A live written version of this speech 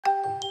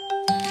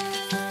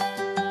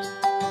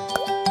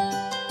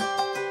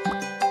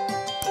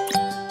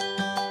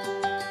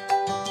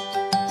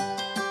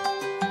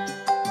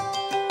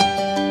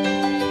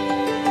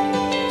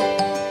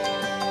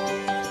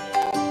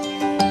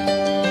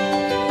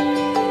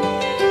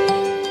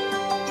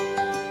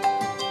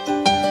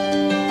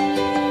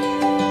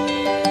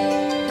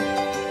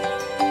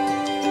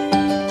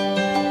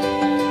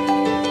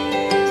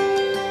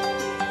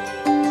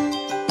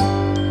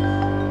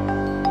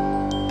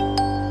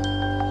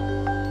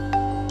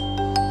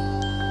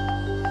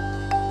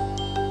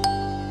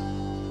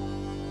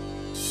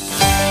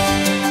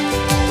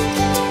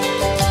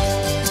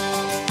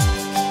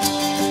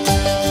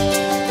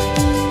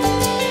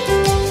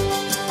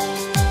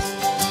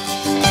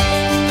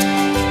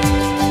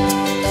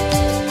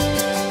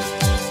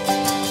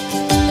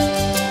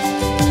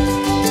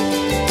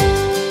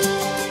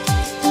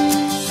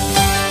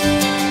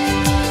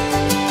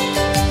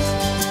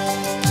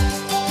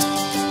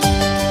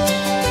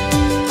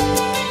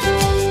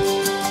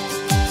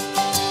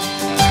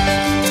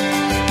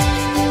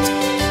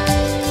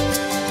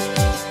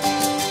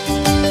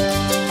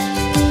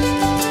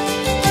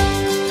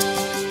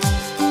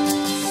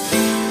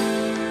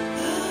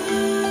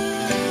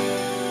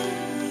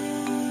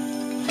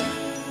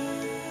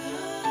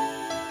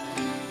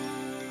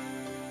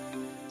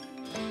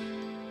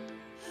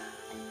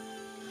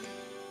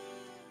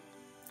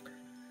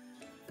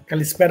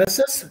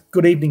Kalispera.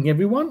 Good evening,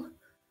 everyone.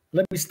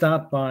 Let me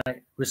start by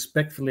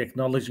respectfully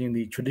acknowledging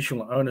the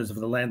traditional owners of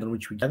the land on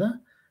which we gather,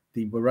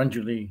 the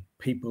Wurundjeri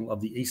people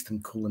of the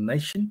Eastern Kulin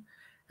Nation,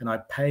 and I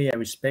pay our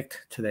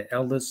respect to their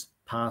elders,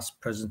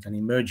 past, present, and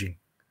emerging.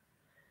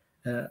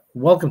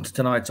 Welcome to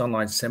tonight's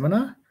online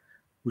seminar,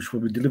 which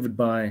will be delivered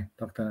by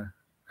Dr.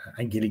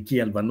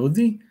 Angeliki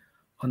Alvanoudi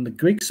on the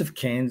Greeks of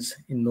Cairns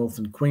in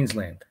Northern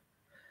Queensland.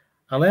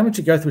 Allow me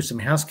to go through some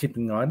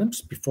housekeeping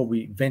items before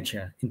we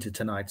venture into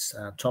tonight's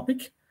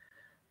topic.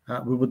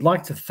 We would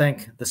like to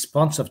thank the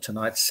sponsor of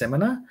tonight's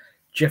seminar,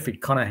 Jeffrey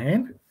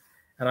Conahan,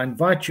 and I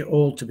invite you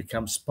all to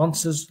become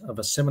sponsors of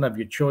a seminar of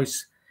your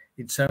choice.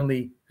 It's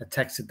only a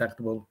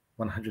tax-deductible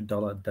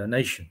 $100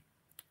 donation.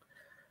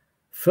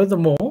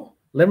 Furthermore,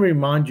 let me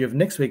remind you of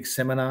next week's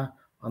seminar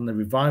on the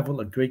revival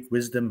of Greek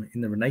wisdom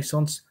in the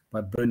Renaissance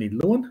by Bernie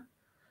Lewin.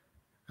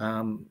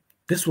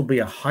 This will be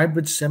a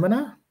hybrid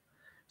seminar,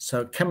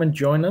 so come and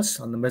join us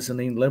on the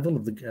mezzanine level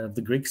of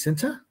the Greek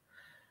Centre.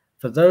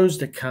 For those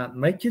that can't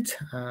make it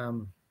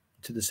to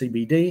the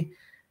CBD,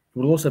 it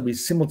will also be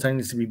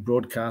simultaneously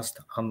broadcast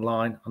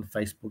online on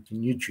Facebook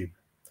and YouTube.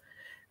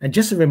 And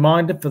just a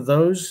reminder for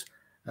those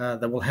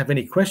that will have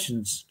any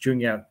questions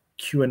during our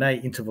Q&A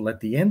interval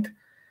at the end,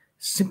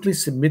 simply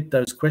submit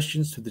those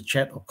questions to the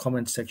chat or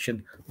comment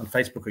section on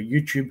Facebook or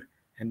YouTube,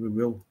 and we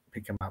will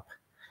pick them up.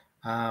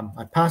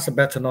 I pass the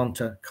baton on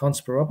to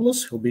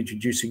Konspiropoulos, who will be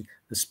introducing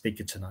the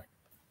speaker tonight.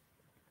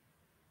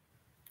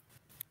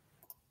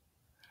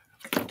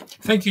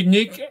 Thank you,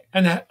 Nick,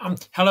 and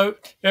hello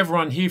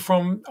everyone.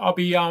 I'll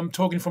be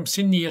talking from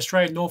Sydney,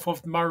 Australia, north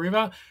of the Murray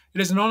River.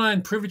 It is an honour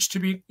and privilege to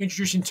be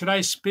introducing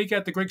today's speaker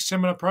at the Greek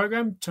Seminar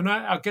Program.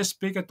 Tonight, our guest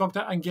speaker,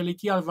 Dr.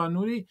 Angeliki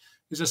Alvanoudi,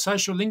 is a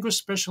social linguist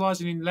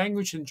specialising in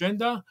language and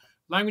gender,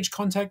 language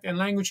contact, and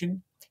language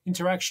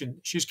interaction.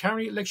 She is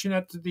currently lecturing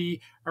at the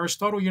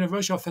Aristotle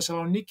University of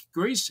Thessaloniki,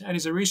 Greece, and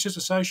is a research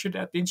associate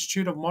at the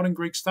Institute of Modern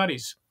Greek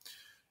Studies.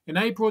 In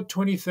April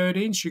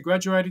 2013, she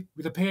graduated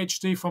with a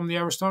PhD from the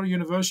Aristotle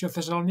University of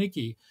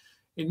Thessaloniki.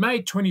 In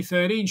May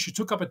 2013, she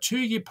took up a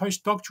 2-year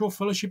postdoctoral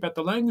fellowship at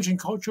the Language and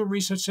Cultural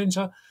Research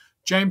Centre,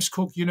 James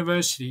Cook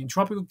University, in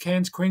tropical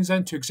Cairns,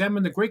 Queensland, to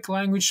examine the Greek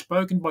language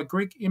spoken by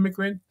Greek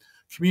immigrant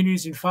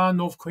communities in far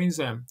North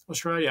Queensland,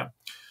 Australia.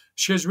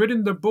 She has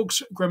written the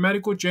books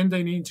Grammatical Gender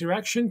in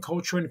Interaction,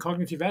 Culture and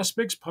Cognitive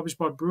Aspects, published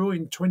by Brewer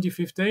in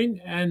 2015,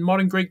 and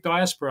Modern Greek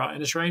Diaspora,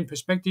 an Australian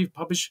Perspective,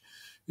 published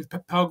with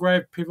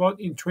Palgrave Pivot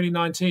in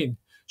 2019.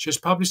 She has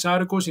published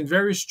articles in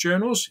various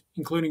journals,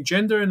 including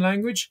Gender and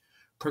Language,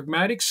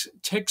 Pragmatics,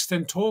 Text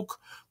and Talk,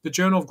 the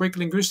Journal of Greek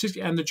Linguistics,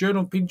 and the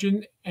Journal of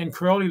Pidgin and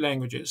Creole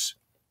Languages.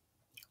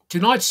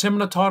 Tonight's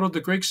seminar, titled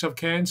The Greeks of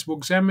Cairns, will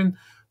examine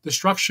the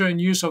structure and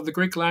use of the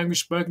Greek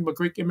language spoken by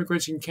Greek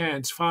immigrants in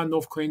Cairns, far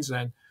North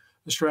Queensland,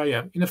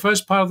 Australia. In the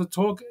first part of the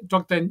talk,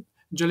 Dr.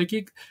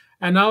 Angeliki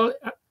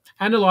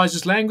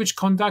analyses language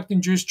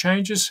conduct-induced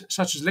changes,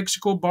 such as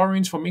lexical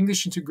borrowings from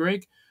English into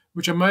Greek,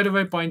 which are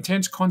motivated by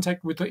intense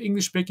contact with the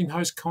English-speaking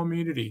host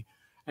community,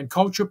 and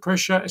cultural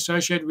pressure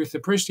associated with the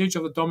prestige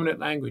of the dominant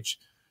language.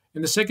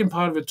 In the second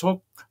part of the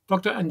talk,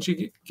 Dr.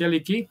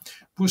 Angeliki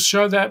will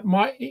show that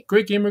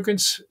Greek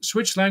immigrants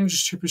switch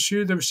languages to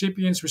pursue the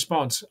recipient's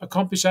response,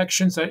 accomplish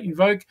actions that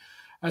invoke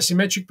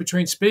asymmetry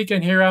between speaker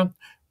and hearer,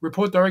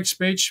 report direct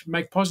speech,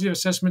 make positive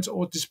assessments,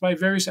 or display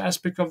various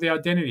aspects of their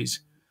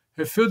identities.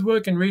 Her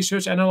fieldwork and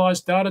research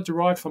analysed data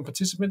derived from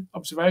participant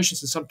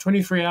observations and some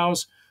 23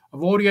 hours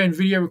of audio and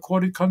video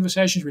recorded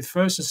conversations with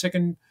first and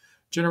second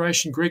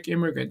generation Greek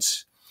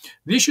immigrants.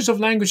 The issues of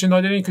language and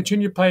identity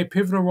continue to play a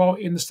pivotal role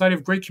in the study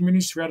of Greek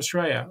communities throughout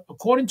Australia.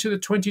 According to the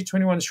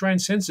 2021 Australian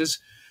Census,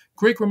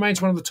 Greek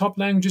remains one of the top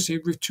languages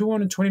with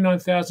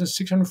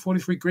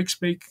 229,643 Greek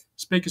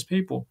speakers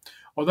people,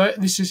 although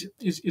this is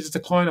a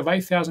decline of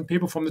 8,000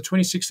 people from the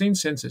 2016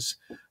 census.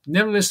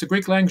 Nevertheless, the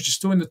Greek language is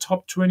still in the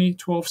top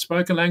 2012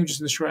 spoken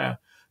languages in Australia,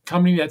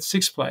 coming in at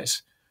 6th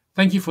place.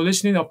 Thank you for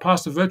listening. I'll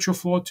pass the virtual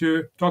floor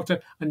to Dr.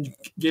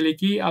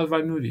 Angeliki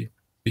Alvanoudi.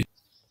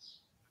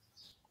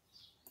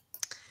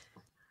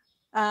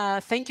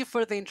 Thank you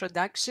for the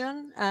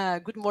introduction.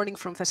 Good morning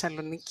from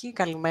Thessaloniki.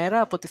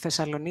 Kalimera από τη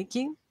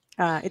Θεσσαλονίκη.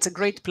 It's a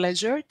great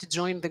pleasure to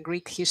join the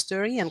Greek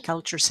History and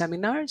Culture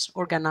seminars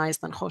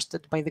organized and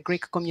hosted by the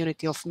Greek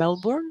community of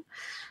Melbourne.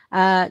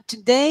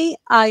 Today,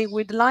 I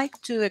would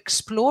like to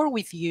explore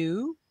with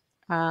you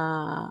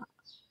the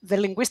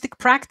linguistic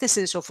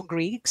practices of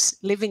Greeks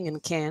living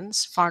in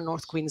Cairns, far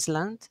North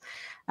Queensland,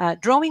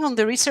 drawing on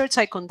the research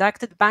I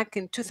conducted back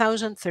in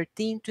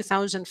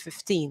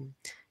 2013-2015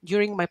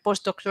 during my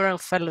postdoctoral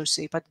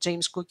fellowship at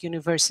James Cook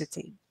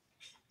University.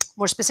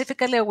 More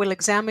specifically, I will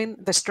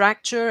examine the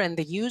structure and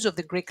the use of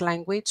the Greek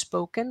language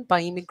spoken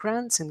by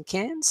immigrants in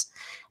Cairns,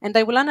 and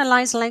I will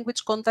analyze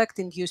language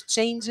contact-induced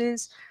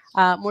changes,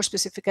 more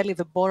specifically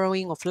the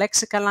borrowing of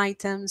lexical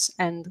items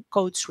and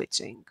code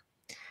switching.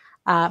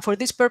 For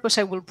this purpose,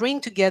 I will bring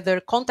together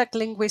contact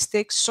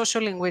linguistics,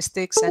 social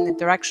linguistics, and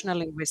interactional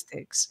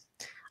linguistics.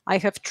 I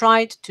have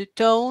tried to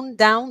tone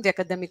down the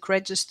academic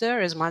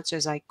register as much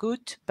as I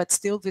could, but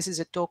still this is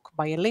a talk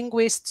by a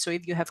linguist. So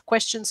if you have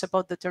questions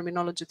about the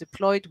terminology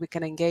deployed, we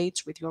can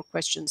engage with your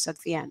questions at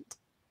the end.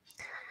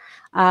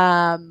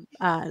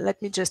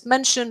 Let me just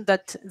mention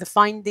that the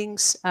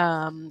findings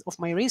of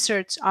my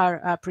research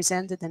are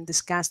presented and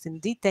discussed in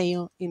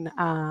detail in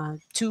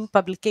 2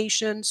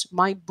 publications.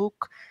 My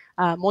book,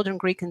 Modern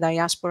Greek and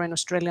Diaspora in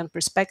Australian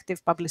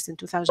Perspective, published in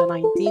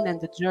 2019,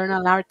 and the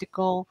journal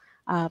article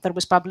that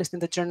was published in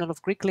the Journal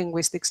of Greek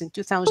Linguistics in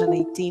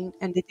 2018,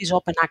 and it is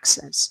open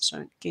access. So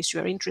in case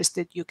you are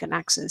interested, you can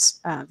access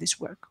this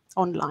work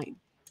online.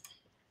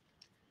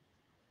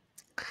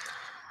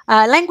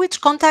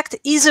 Language contact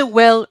is a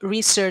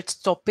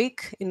well-researched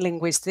topic in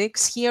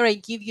linguistics. Here I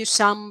give you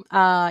some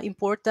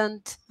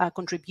important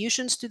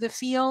contributions to the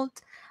field.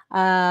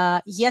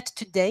 Yet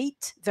to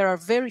date, there are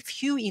very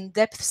few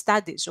in-depth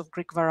studies of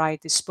Greek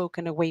varieties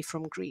spoken away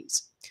from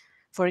Greece.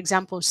 For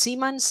example,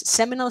 Seaman's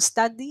seminal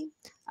study,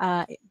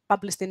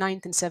 published in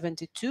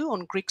 1972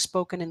 on Greek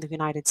spoken in the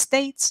United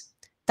States.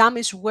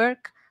 Tammy's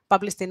work,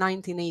 published in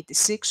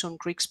 1986 on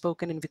Greek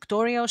spoken in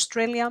Victoria,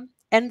 Australia,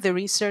 and the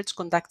research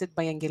conducted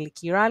by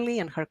Angeliki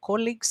and her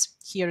colleagues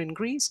here in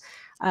Greece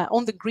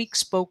on the Greek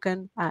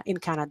spoken in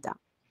Canada.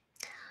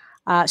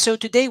 So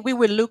today we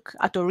will look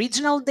at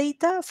original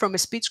data from a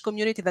speech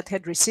community that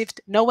had received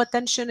no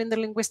attention in the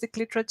linguistic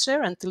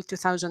literature until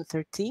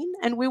 2013,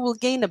 and we will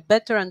gain a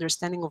better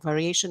understanding of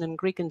variation in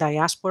Greek and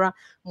diaspora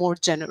more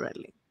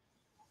generally.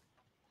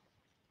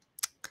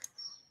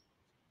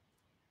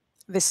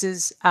 This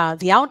is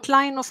the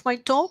outline of my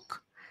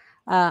talk.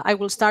 I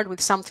will start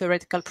with some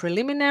theoretical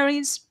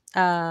preliminaries,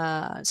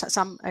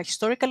 some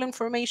historical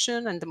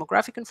information and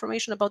demographic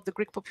information about the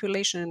Greek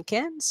population in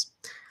Cairns.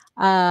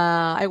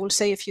 I will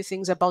say a few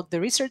things about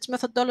the research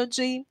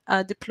methodology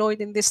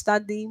deployed in this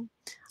study.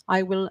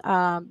 I will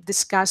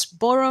discuss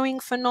borrowing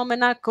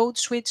phenomena, code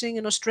switching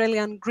in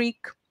Australian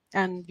Greek,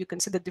 and you can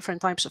see the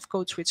different types of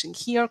code switching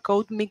here: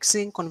 code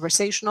mixing,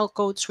 conversational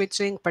code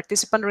switching,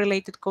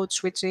 participant-related code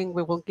switching.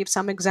 We will give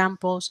some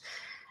examples.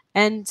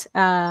 And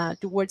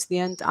towards the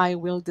end, I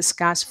will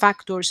discuss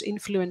factors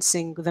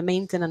influencing the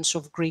maintenance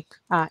of Greek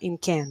in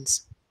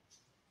Cairns.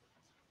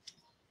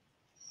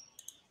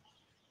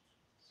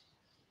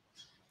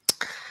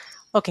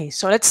 Okay,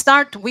 so let's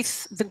start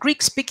with the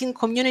Greek-speaking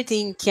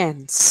community in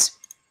Cairns.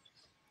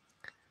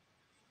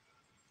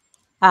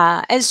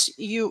 As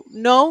you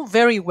know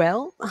very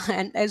well,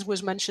 and as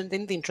was mentioned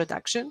in the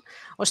introduction,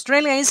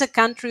 Australia is a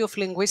country of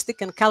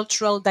linguistic and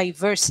cultural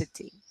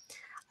diversity.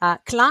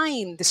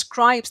 Klein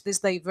describes this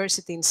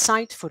diversity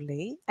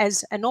insightfully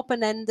as an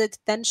open-ended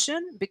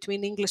tension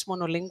between English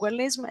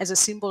monolingualism as a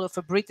symbol of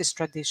a British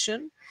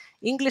tradition,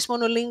 English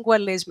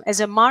monolingualism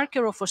as a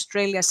marker of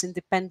Australia's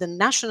independent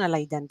national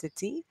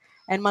identity,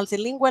 and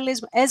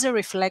multilingualism as a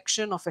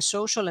reflection of a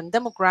social and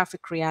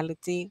demographic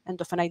reality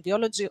and of an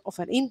ideology of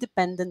an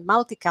independent,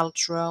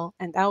 multicultural,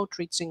 and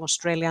outreaching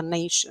Australian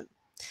nation.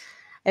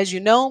 As you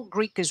know,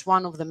 Greek is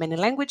one of the many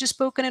languages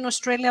spoken in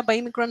Australia by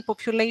immigrant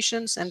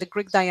populations, and the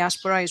Greek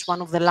diaspora is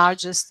one of the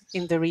largest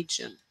in the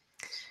region.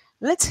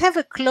 Let's have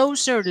a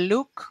closer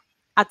look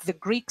at the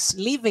Greeks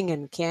living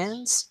in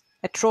Cairns,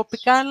 a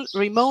tropical,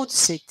 remote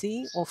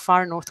city of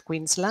far North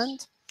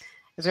Queensland.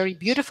 A very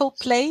beautiful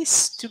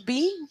place to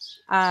be.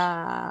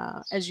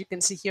 As you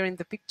can see here in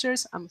the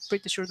pictures, I'm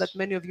pretty sure that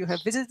many of you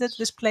have visited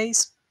this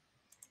place.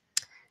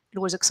 It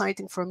was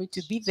exciting for me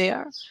to be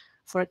there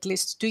for at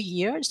least 2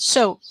 years.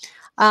 So,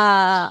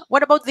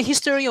 what about the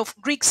history of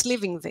Greeks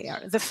living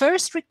there? The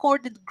first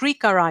recorded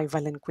Greek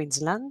arrival in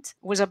Queensland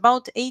was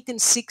about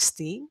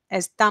 1860,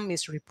 as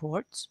Tammy's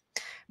reports.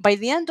 By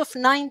the end of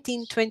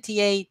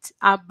 1928,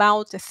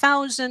 about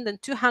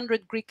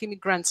 1,200 Greek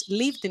immigrants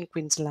lived in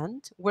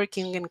Queensland,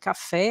 working in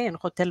cafe and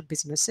hotel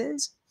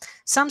businesses.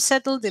 Some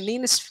settled in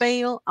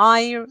Innisfail,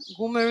 Ayr,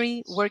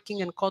 Goomeri,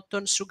 working in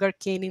cotton,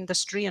 sugarcane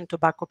industry and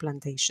tobacco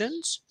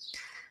plantations.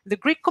 The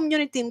Greek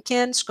community in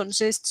Cairns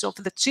consists of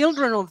the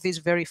children of these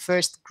very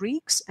first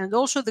Greeks and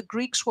also the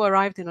Greeks who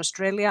arrived in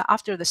Australia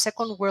after the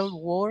Second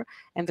World War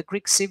and the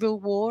Greek Civil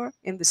War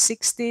in the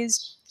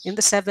 60s, in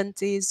the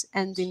 70s,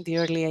 and in the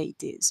early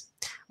 80s.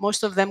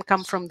 Most of them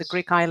come from the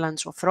Greek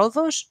islands of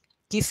Rhodos,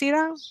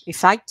 Kythera,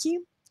 Ithaki,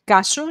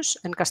 Kassos,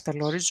 and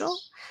Kastellorizo.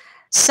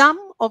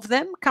 Some of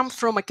them come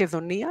from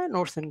Macedonia,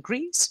 northern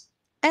Greece,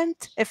 and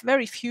a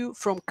very few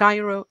from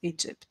Cairo,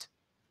 Egypt.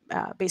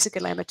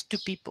 Basically, I met 2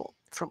 people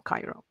from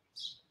Cairo.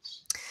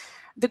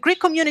 The Greek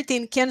community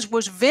in Cairns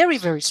was very,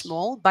 very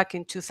small back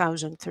in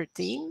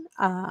 2013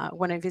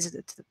 when I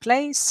visited the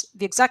place.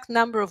 The exact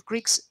number of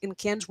Greeks in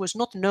Cairns was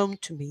not known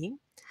to me.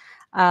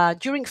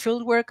 During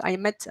fieldwork, I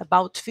met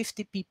about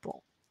 50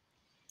 people.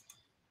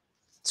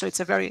 So it's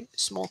a very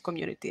small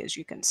community, as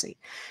you can see.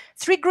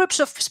 3 groups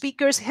of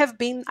speakers have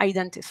been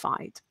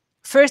identified.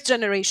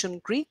 First-generation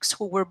Greeks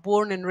who were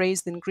born and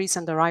raised in Greece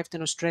and arrived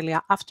in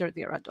Australia after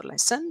their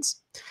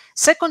adolescence.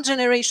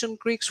 Second-generation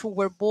Greeks who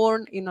were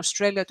born in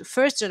Australia to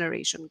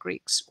first-generation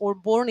Greeks, or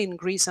born in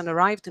Greece and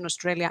arrived in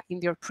Australia in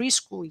their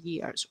preschool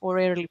years or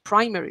early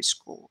primary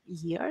school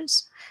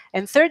years.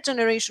 And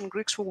third-generation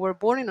Greeks who were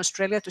born in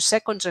Australia to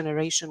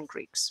second-generation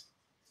Greeks.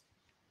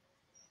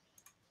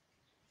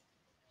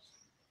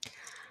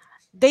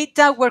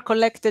 Data were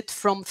collected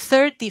from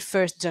 30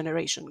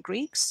 first-generation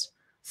Greeks,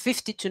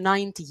 50 to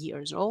 90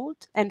 years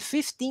old, and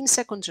 15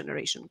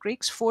 second-generation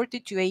Greeks, 40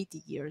 to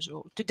 80 years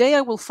old. Today,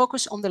 I will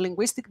focus on the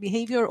linguistic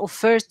behavior of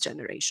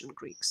first-generation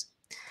Greeks.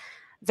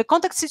 The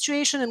contact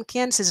situation in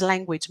Cairns is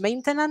language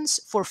maintenance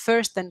for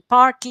first and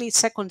partly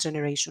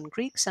second-generation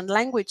Greeks, and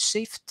language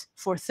shift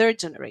for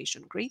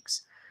third-generation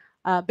Greeks.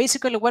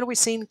 Basically, what we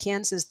see in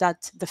Cairns is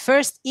that the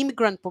first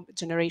immigrant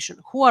generation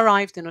who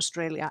arrived in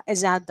Australia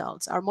as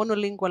adults are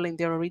monolingual in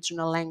their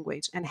original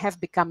language and have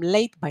become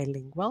late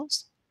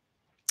bilinguals.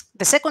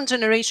 The second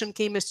generation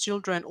came as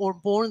children or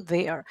born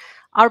there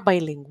are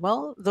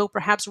bilingual, though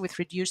perhaps with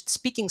reduced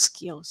speaking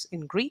skills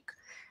in Greek.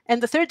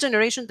 And the third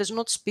generation does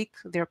not speak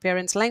their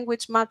parents'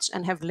 language much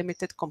and have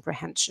limited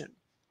comprehension.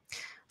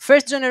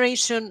 First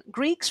generation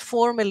Greeks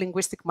form a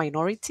linguistic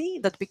minority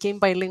that became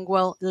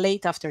bilingual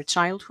late after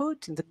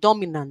childhood in the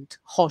dominant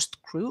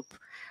host group,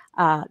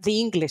 the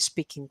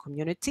English-speaking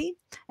community,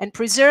 and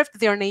preserved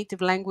their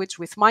native language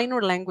with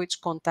minor language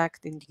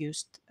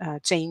contact-induced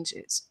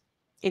changes.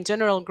 In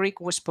general,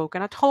 Greek was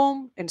spoken at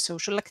home, in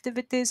social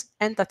activities,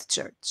 and at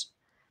church.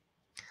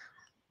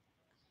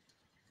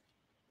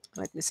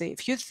 Let me say a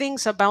few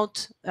things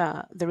about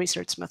the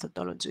research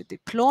methodology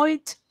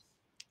deployed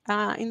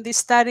in this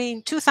study.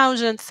 In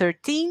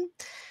 2013,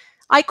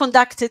 I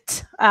conducted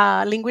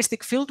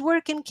linguistic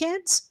fieldwork in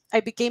Cairns. I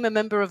became a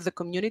member of the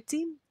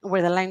community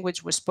where the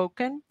language was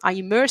spoken. I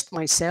immersed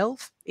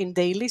myself in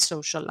daily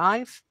social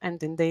life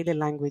and in daily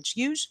language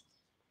use.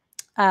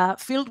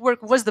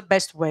 Fieldwork was the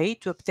best way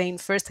to obtain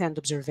first-hand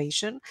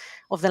observation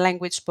of the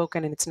language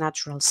spoken in its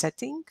natural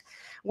setting.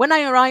 When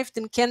I arrived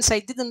in Cairns, I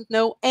didn't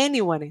know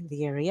anyone in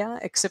the area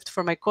except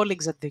for my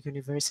colleagues at the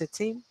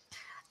university.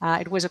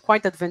 It was a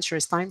quite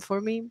adventurous time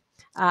for me.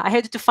 I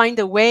had to find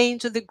a way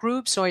into the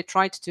group, so I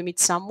tried to meet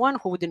someone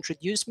who would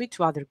introduce me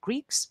to other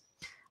Greeks.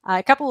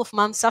 A couple of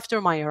months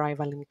after my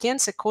arrival in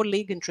Cairns, a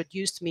colleague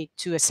introduced me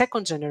to a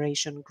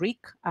second-generation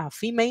Greek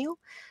female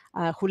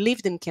who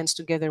lived in Cairns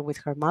together with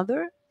her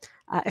mother,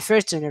 a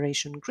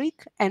first-generation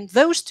Greek, and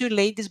those two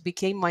ladies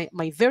became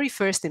my very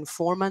first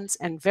informants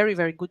and very,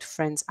 very good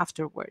friends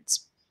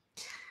afterwards.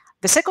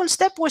 The second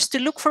step was to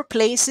look for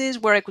places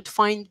where I could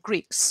find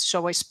Greeks.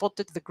 So I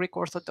spotted the Greek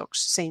Orthodox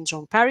St.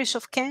 John Parish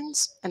of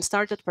Cairns and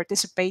started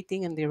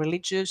participating in the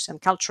religious and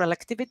cultural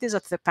activities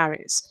at the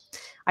parish.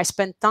 I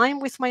spent time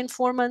with my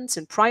informants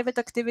in private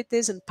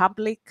activities and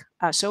public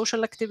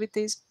social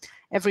activities.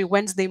 Every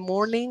Wednesday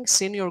morning,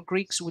 senior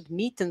Greeks would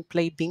meet and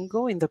play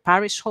bingo in the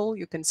parish hall.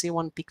 You can see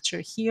one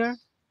picture here.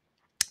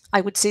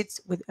 I would sit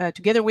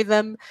together with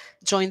them,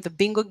 join the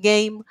bingo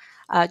game.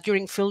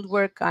 During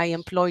fieldwork, I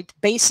employed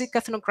basic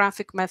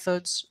ethnographic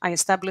methods. I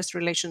established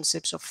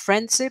relationships of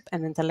friendship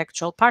and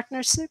intellectual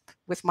partnership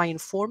with my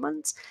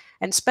informants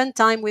and spent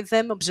time with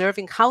them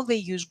observing how they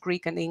use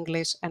Greek and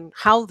English and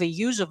how the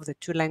use of the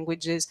two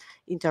languages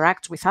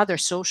interacts with other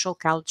social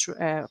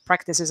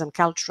practices and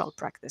cultural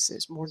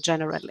practices more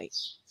generally.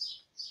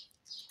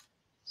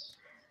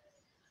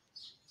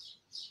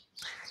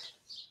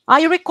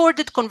 I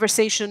recorded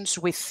conversations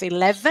with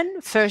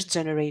 11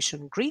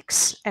 first-generation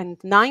Greeks and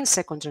 9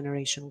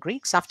 second-generation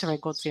Greeks after I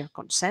got their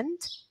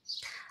consent.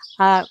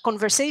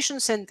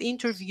 Conversations and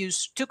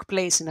interviews took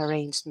place in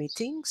arranged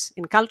meetings,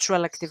 in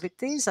cultural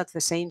activities at the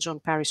St. John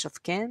Parish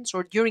of Cairns,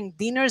 or during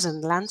dinners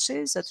and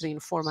lunches at the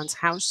informants'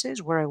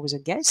 houses where I was a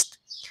guest.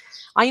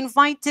 I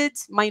invited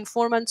my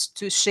informants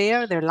to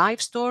share their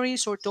life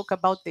stories or talk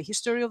about the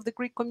history of the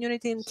Greek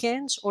community in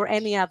Cairns or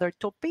any other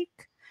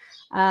topic.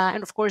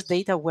 And of course,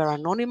 data were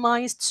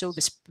anonymized, so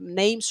the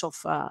names of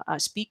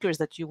speakers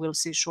that you will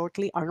see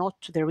shortly are not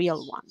the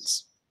real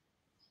ones.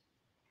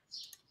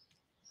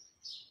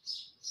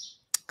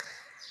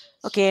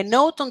 Okay, a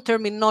note on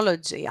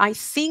terminology. I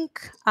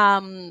think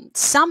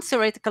some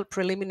theoretical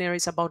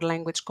preliminaries about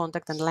language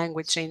contact and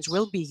language change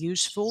will be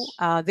useful.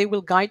 They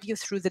will guide you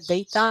through the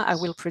data I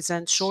will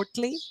present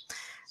shortly.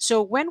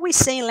 So when we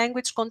say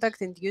language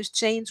contact-induced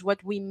change,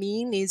 what we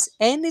mean is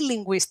any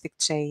linguistic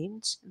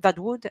change that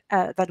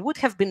would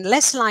have been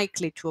less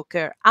likely to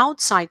occur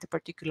outside a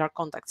particular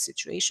contact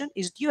situation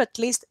is due at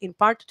least in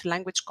part to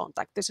language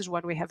contact. This is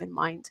what we have in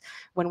mind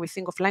when we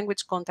think of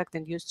language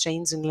contact-induced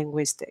change in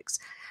linguistics.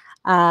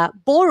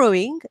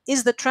 Borrowing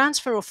is the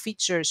transfer of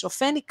features of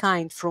any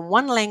kind from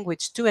one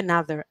language to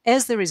another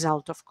as the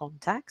result of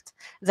contact.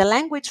 The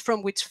language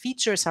from which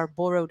features are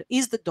borrowed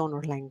is the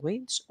donor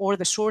language or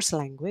the source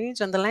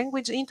language, and the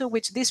language into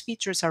which these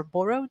features are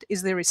borrowed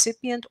is the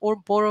recipient or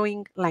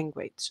borrowing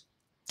language.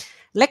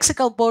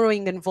 Lexical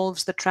borrowing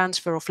involves the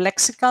transfer of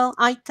lexical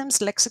items,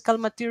 lexical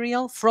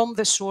material from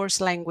the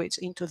source language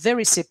into the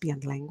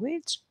recipient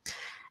language.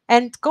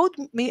 And code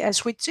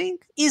switching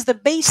is the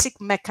basic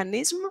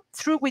mechanism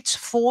through which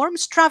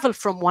forms travel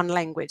from one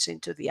language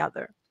into the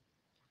other.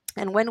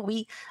 And when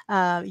we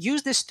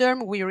use this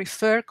term,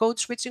 code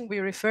switching, we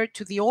refer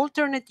to the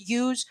alternate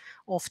use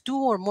of two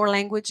or more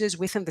languages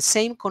within the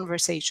same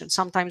conversation,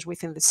 sometimes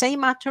within the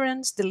same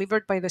utterance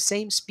delivered by the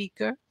same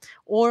speaker,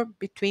 or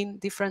between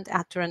different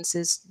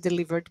utterances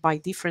delivered by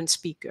different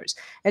speakers.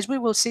 As we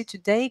will see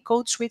today,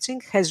 code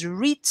switching has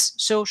rich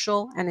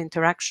social and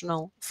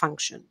interactional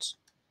functions.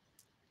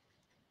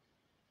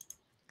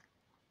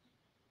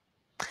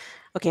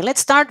 Okay,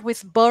 let's start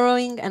with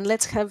borrowing and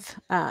let's have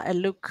a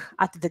look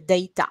at the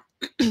data.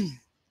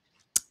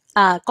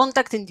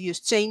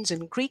 Contact-induced change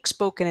in Greek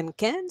spoken in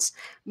Cairns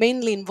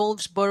mainly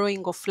involves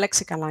borrowing of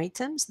lexical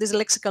items. These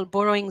lexical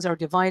borrowings are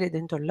divided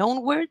into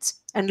loan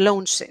words and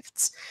loan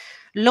shifts.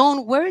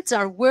 Loan words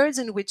are words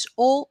in which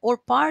all or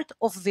part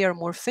of their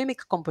morphemic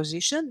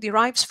composition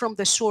derives from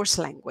the source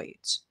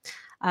language.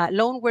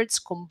 Loan words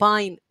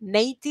combine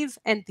native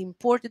and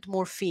imported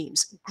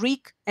morphemes,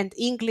 Greek and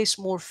English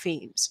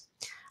morphemes,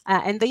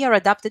 and they are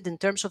adapted in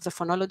terms of the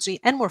phonology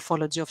and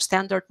morphology of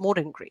standard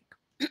modern Greek.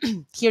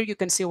 Here you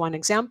can see one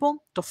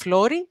example, to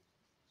flori,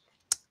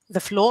 the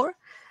floor,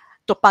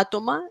 to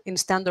patoma in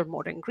standard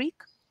modern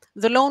Greek.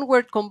 The loan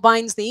word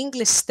combines the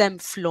English stem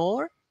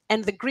floor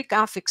and the Greek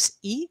affix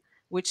e,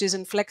 which is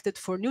inflected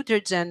for neuter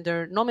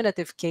gender,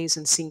 nominative case,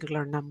 and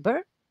singular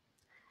number.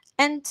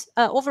 And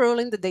overall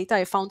in the data,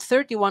 I found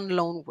 31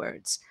 loan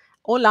words.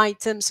 All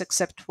items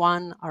except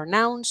one are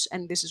nouns,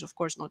 and this is of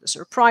course not a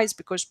surprise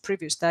because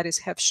previous studies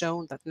have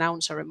shown that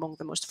nouns are among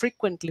the most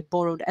frequently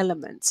borrowed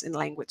elements in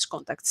language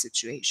contact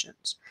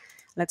situations.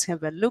 Let's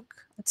have a look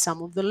at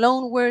some of the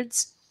loan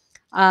words.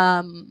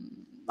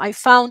 I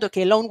found,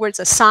 okay, loan words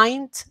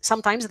assigned,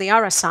 sometimes they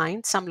are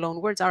assigned, some loan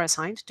words are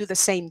assigned to the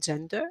same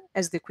gender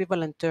as the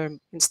equivalent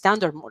term in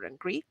standard modern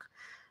Greek.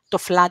 To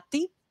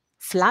flati,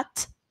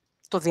 flat,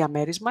 το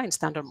διαμέρισμα in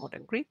standard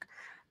modern Greek.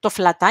 Το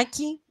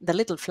φλατάκι, the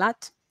little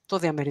flat, το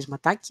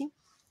διαμερισματάκι.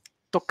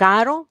 Το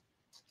κάρο,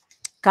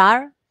 car,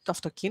 το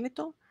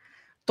αυτοκίνητο.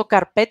 Το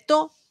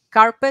καρπέτο,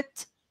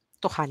 carpet,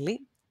 το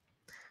χαλί.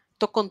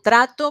 Το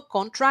κοντράτο,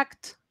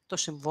 contract, το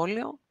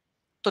συμβόλαιο.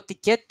 Το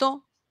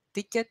τικέτο,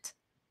 ticket,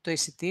 το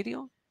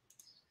εισιτήριο.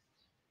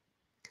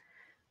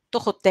 Το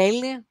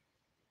χοτέλι,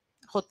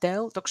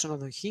 hotel, το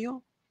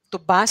ξενοδοχείο.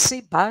 Το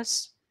μπάσι, bus,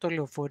 το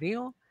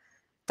λεωφορείο.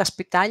 Τα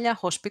σπιτάλια,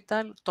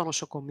 hospital, το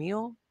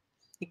νοσοκομείο.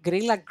 Η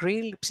γκρίλα,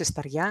 grill, η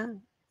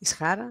ψεσταριά, η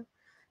σχάρα,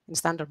 in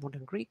standard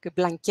modern Greek. Η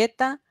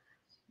μπλανκέτα,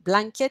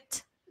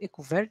 blanket, η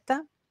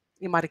κουβέρτα.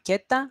 Η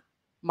μαρκέτα,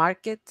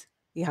 market,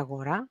 η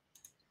αγορά.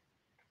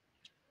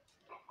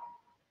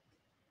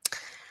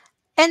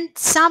 And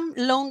some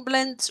loan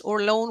blends or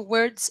loan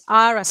words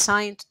are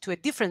assigned to a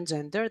different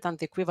gender than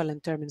the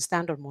equivalent term in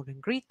standard modern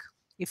Greek.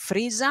 Η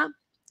φρίζα,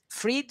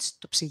 fridge,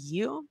 το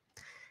ψυγείο.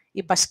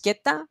 Η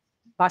μπασκέτα,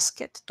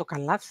 basket, το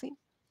καλάθι.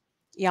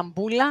 Η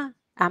αμπούλα,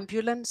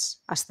 ambulance,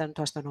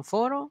 το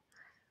ασθενοφόρο.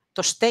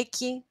 Το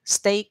στέκι,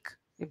 steak,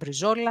 η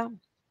μπριζόλα.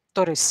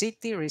 Το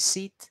ρεσίτι,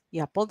 receipt,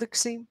 η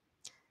απόδειξη.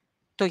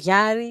 Το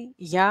γιάρι,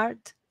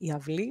 yard, η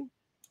αυλή.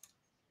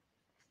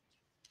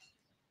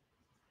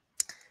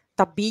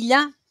 Τα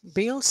μπίλια,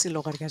 bills, οι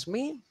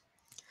λογαριασμοί.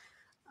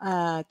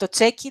 Το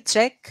τσέκι,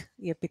 check,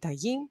 η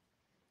επιταγή.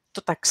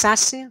 Το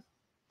ταξάσι,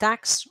 tax,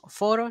 ο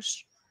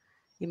φόρος.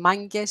 Οι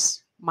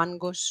μάγκες,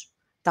 mangos,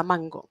 τα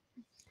mango.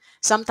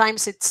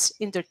 Sometimes it's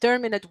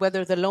indeterminate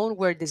whether the loan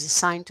word is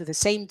assigned to the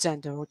same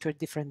gender or to a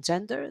different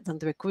gender than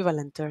the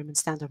equivalent term in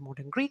standard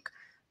modern Greek.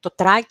 Το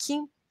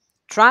τράκι,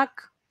 track,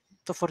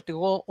 το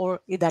φορτηγό or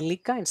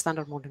idalika in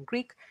standard modern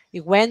Greek. Η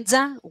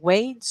γουέντζα,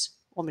 wage,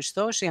 ο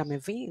μισθός, η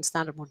αμοιβή in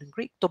standard modern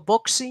Greek. Το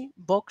boxy,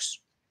 box,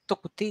 το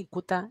κουτί, η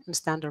κούτα in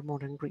standard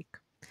modern Greek.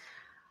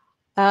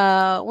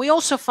 We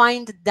also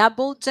find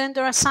double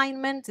gender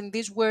assignment in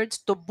these words,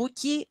 το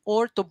bookie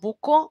or το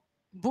booko,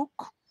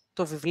 book,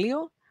 το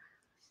βιβλίο.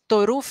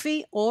 Το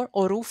ρούφι or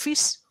ο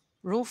ρούφις,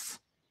 roof,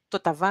 το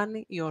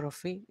ταβάνι, η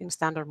οροφή in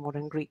standard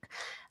modern Greek.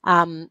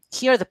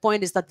 Here the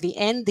point is that the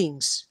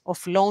endings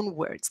of loan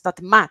words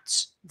that match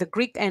the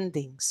Greek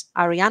endings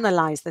are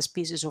reanalyzed as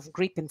pieces of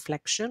Greek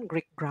inflection,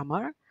 Greek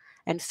grammar,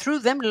 and through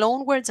them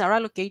loan words are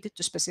allocated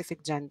to specific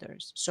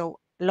genders. So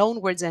loan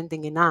words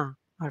ending in a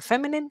are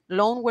feminine,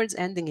 loan words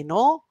ending in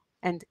o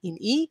and in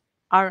e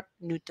are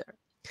neuter.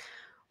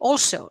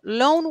 Also,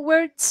 loan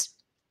words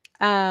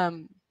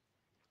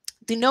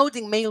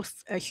denoting male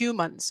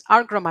humans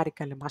are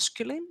grammatically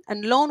masculine,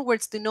 and loan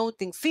words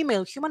denoting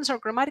female humans are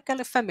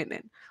grammatically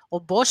feminine. Ο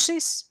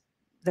bosses,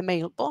 the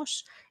male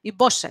boss, η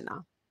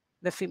bossena,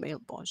 the female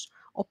boss.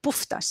 Ο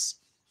puftas,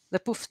 the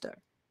pufter.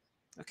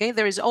 Okay,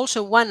 there is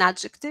also one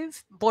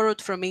adjective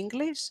borrowed from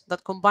English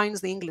that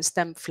combines the English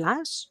stem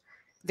flash,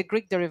 the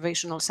Greek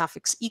derivational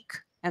suffix ik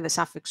and the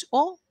suffix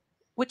o,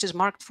 which is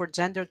marked for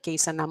gender,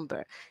 case, and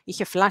number.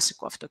 Είχε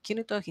φλάσικο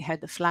αυτοκίνητο, he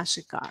had a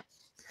flashy car.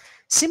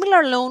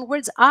 Similar loan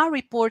words are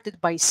reported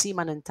by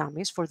Seaman and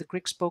Tamis for the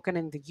Greek spoken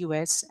in the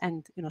US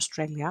and in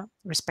Australia,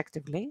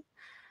 respectively.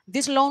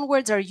 These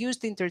loanwords are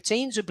used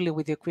interchangeably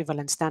with the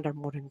equivalent standard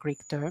modern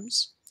Greek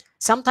terms.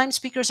 Sometimes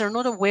speakers are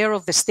not aware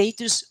of the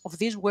status of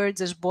these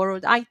words as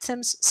borrowed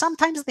items.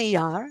 Sometimes they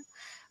are.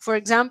 For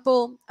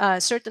example,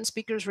 certain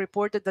speakers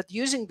reported that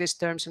using these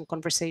terms in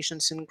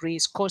conversations in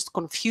Greece caused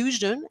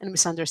confusion and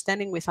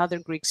misunderstanding with other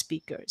Greek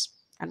speakers.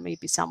 And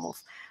maybe some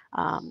of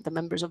the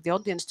members of the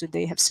audience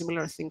today have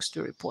similar things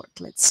to report.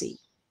 Let's see.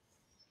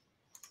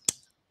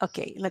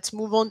 Okay, let's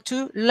move on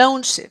to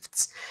loan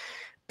shifts.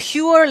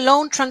 Pure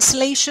loan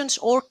translations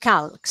or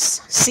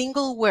calques,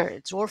 single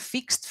words or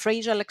fixed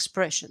phrasal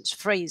expressions,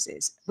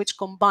 phrases, which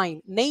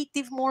combine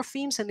native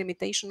morphemes and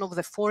imitation of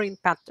the foreign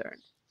pattern.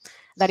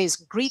 That is,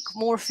 Greek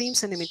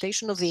morphemes and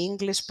imitation of the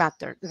English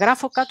pattern.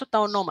 Γράφω κάτω τα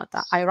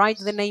ονόματα. I write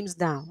the names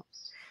down.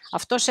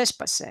 Αυτός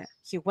έσπασε.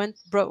 He went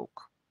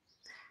broke.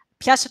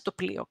 Πιάσε το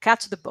πλοίο.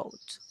 Catch the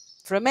boat.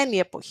 Βρεμένη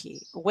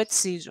εποχή. Wet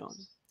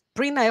season.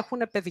 Πριν να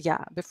έχουν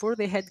παιδιά. Before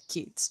they had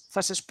kids.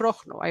 Θα σε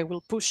σπρώχνω. I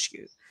will push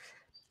you.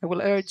 I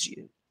will urge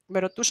you. Με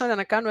ρωτούσαν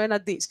να κάνω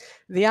ένα dish.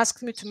 They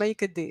asked me to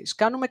make a dish.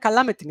 Κάνουμε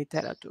καλά με τη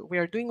μητέρα του. We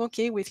are doing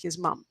okay with his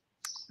mom.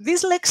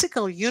 These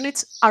lexical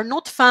units are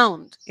not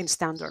found in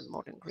standard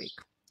modern Greek.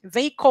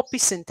 They copy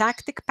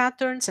syntactic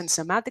patterns and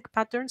semantic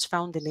patterns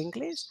found in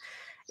English.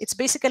 It's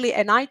basically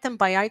an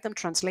item-by-item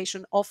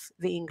translation of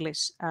the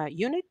English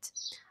unit.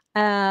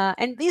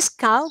 And these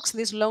calques,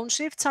 these loan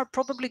shifts, are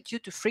probably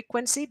due to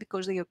frequency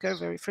because they occur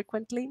very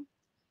frequently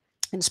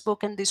in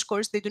spoken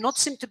discourse. They do not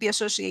seem to be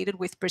associated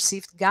with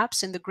perceived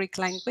gaps in the Greek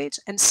language,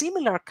 and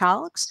similar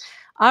calques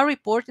are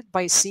reported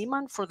by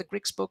Seaman for the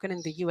Greek spoken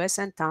in the US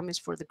and Tamis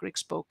for the Greek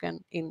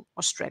spoken in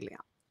Australia.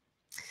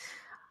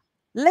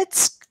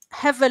 Let's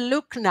have a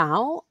look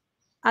now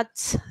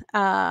at,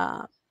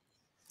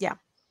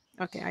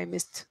 okay, I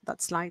missed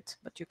that slide,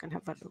 but you can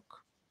have a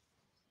look.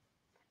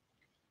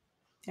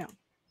 Yeah.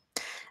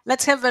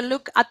 Let's have a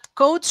look at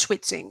code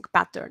switching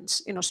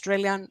patterns in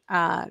Australian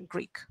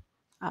Greek.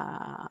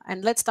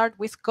 And let's start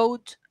with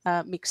code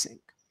mixing.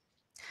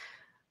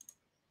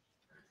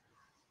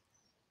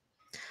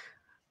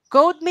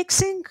 Code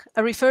mixing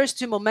refers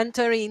to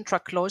momentary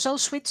intraclausal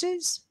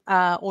switches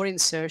or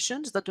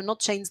insertions that do not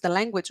change the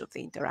language of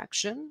the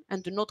interaction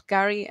and do not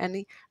carry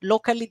any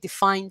locally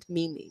defined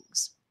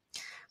meanings.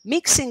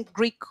 Mixing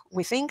Greek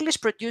with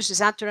English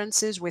produces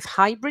utterances with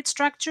hybrid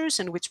structures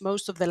in which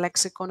most of the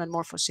lexicon and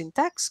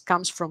morphosyntax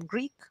comes from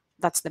Greek.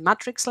 That's the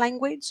matrix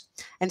language.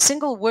 And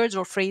single words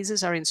or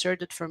phrases are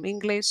inserted from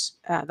English.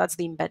 That's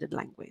the embedded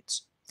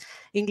language.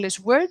 English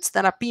words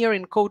that appear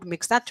in code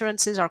mixed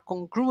utterances are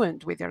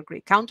congruent with their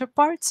Greek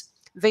counterparts.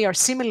 They are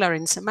similar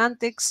in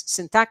semantics,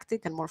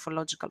 syntactic and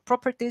morphological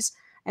properties,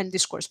 and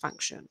discourse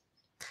function.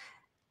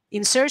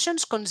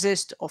 Insertions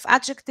consist of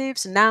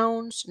adjectives,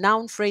 nouns,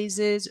 noun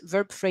phrases,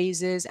 verb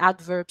phrases,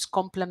 adverbs,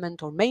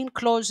 complement or main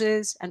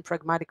clauses, and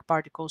pragmatic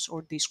particles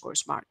or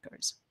discourse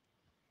markers.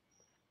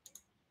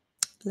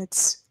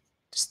 Let's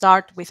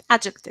start with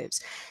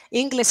adjectives.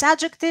 English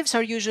adjectives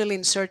are usually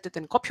inserted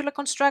in copula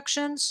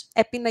constructions.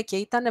 Έπινε και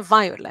ήταν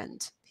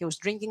violent. He was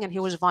drinking and he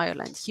was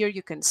violent. Here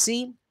you can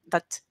see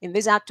that in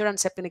this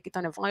utterance, έπινε και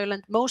ήταν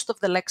violent, most of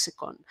the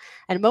lexicon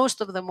and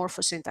most of the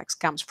morphosyntax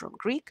comes from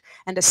Greek,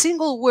 and a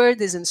single word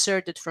is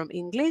inserted from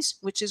English,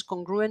 which is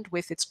congruent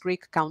with its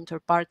Greek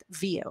counterpart,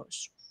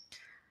 vios.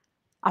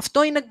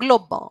 Αυτό είναι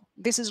global.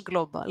 This is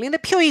global. Είναι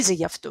πιο easy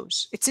για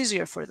αυτούς. It's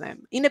easier for them.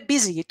 Είναι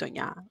busy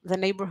γειτονιά. The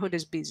neighborhood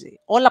is busy.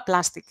 Όλα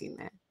plastic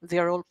είναι. They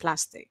are all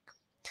plastic.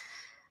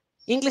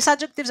 English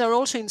adjectives are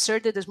also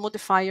inserted as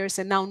modifiers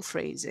and noun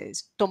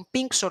phrases. Τον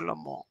pink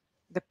σολομό.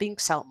 The pink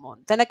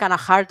salmon. Δεν έκανα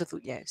hard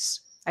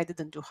δουλειές. I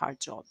didn't do hard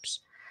jobs.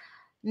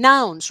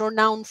 Nouns or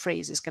noun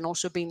phrases can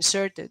also be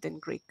inserted in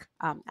Greek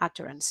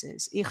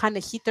utterances. Είχαν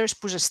heaters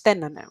που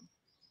ζεσταίνανε.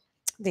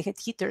 They had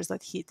heaters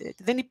that heated.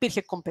 Δεν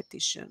υπήρχε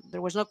competition.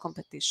 There was no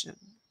competition.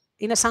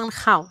 Είναι σαν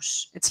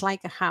house. It's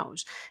like a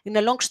house. Είναι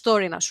a long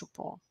story να σου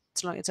πω.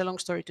 It's a long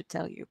story to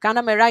tell you.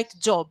 Κάναμε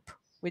right job.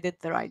 We did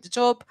the right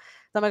job.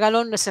 Τα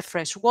μεγαλώνουν σε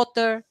fresh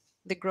water.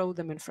 They grow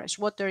them in fresh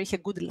water.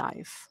 Είχε good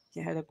life.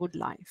 He had a good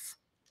life.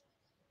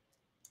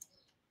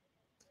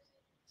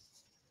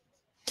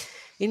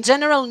 In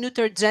general,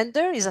 neuter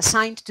gender is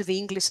assigned to the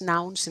English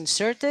nouns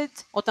inserted.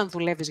 Όταν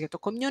δουλεύεις για το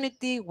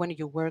community, when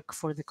you work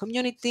for the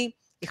community.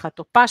 Είχα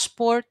το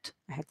passport,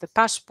 I had the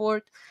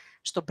passport.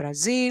 Στο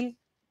Brazil,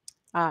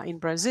 in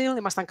Brazil,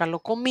 ήμασταν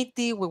καλό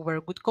committee, we were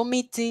a good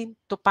committee.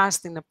 Το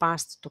past είναι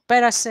past, το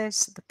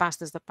πέρασες. The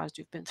past is the past,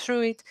 you've been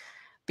through it.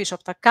 Πίσω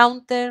από τα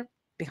counter,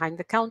 behind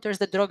the counters,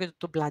 δεν τρώγεται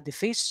το bloody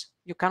fish.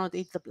 You cannot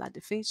eat the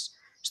bloody fish.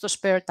 Στο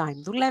spare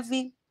time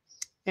δουλεύει.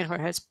 In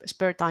her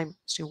spare time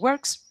she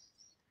works.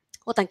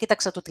 Όταν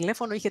κοίταξα το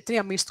τηλέφωνο, είχε 3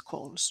 missed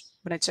calls.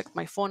 When I checked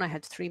my phone, I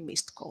had 3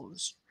 missed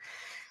calls.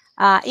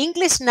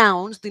 English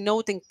nouns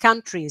denoting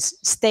countries,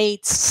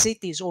 states,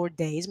 cities, or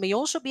days may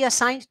also be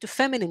assigned to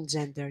feminine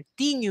gender. T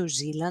New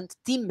Zealand,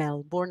 T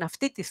Melbourne,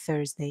 αυτή τη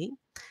Thursday.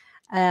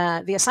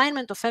 The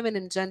assignment of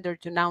feminine gender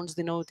to nouns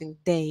denoting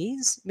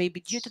days may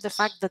be due to the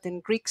fact that in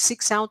Greek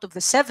 6 out of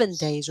the 7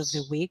 days of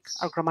the week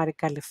are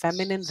grammatically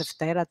feminine,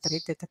 Δευτέρα,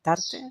 Τρίτη,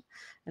 Τετάρτη,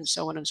 and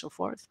so on and so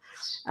forth.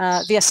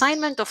 The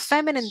assignment of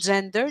feminine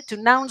gender to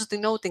nouns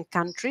denoting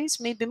countries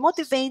may be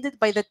motivated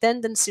by the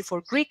tendency for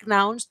Greek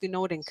nouns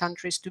denoting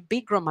countries to be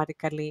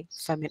grammatically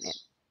feminine.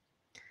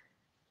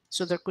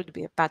 So there could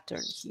be a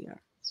pattern here.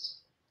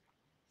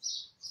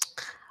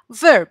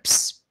 Verbs.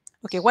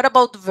 Okay, what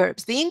about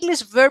verbs? The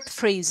English verb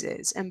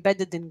phrases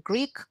embedded in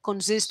Greek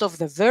consist of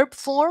the verb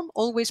form,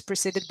 always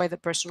preceded by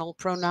the personal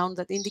pronoun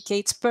that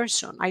indicates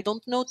person. I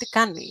don't know τι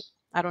κάνει.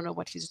 I don't know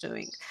what he's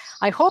doing.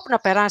 I hope να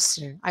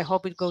περάσει. I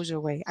hope it goes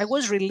away. I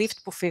was relieved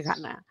που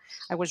φύγανε.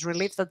 I was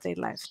relieved that they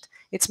left.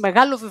 It's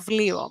μεγάλο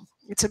βιβλίο.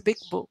 It's a big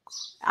book.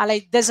 Αλλά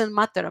it doesn't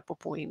matter από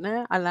πού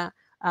είναι,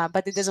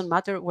 but it doesn't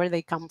matter where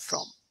they come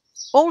from.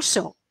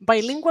 Also,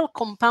 bilingual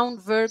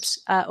compound verbs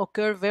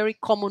occur very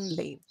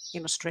commonly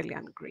in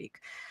Australian Greek.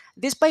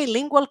 These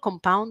bilingual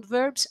compound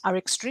verbs are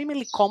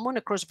extremely common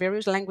across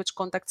various language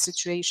contact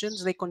situations.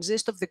 They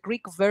consist of the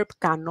Greek verb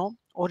kano,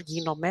 or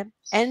ginome,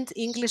 and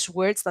English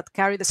words that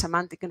carry the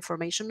semantic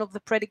information of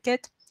the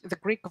predicate.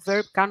 The Greek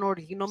verb kano or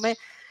ginome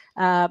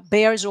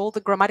bears all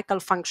the grammatical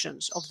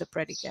functions of the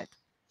predicate.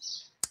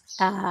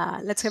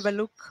 Let's have a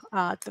look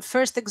at the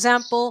first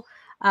example.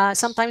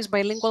 Sometimes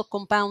bilingual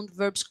compound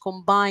verbs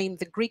combine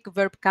the Greek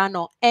verb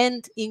kano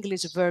and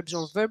English verbs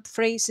or verb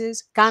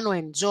phrases. Kano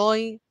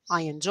enjoy,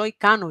 I enjoy.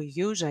 Kano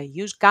use, I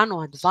use.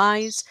 Kano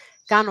advise,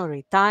 kano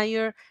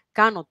retire.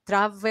 Kano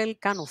travel,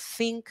 kano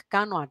think,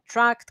 kano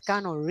attract,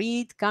 kano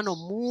read, kano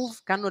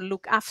move, kano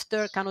look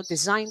after, kano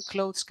design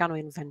clothes, kano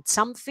invent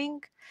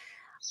something.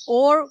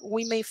 Or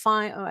we may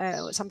find,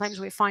 sometimes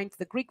we find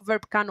the Greek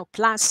verb kano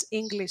plus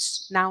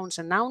English nouns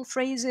and noun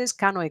phrases,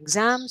 kano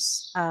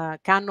exams,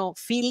 kano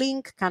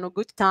feeling, kano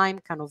good time,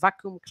 kano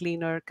vacuum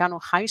cleaner, kano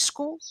high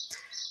school.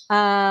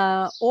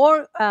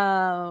 Or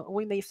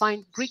we may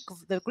find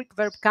the Greek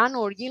verb kano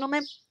or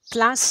ginome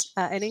plus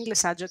an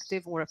English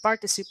adjective or a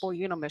participle,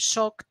 ginome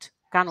shocked,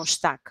 kano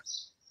stuck.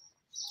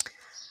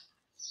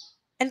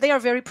 And they are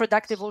very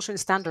productive also in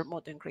standard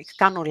modern Greek.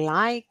 Kano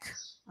like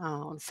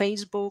on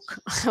Facebook,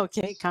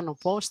 okay, kano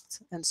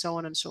post, and so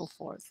on and so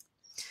forth.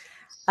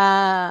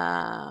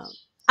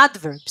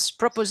 Adverbs,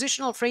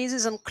 prepositional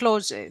phrases and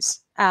clauses.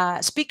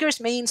 Speakers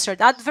may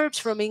insert adverbs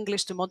from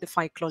English to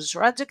modify clauses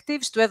or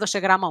adjectives. Του έδωσε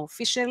γράμμα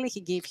officially,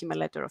 he gave him a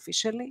letter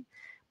officially.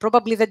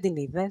 Probably δεν την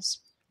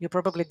είδες. You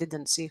probably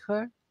didn't see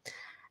her.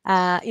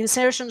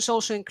 Insertions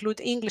also include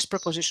English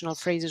prepositional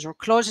phrases or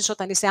clauses.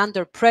 Όταν είσαι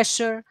under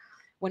pressure,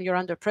 when you're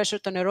under pressure,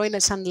 το νερό είναι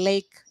σαν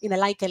lake, είναι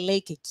like a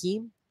lake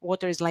εκεί.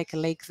 Water is like a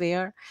lake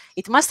there.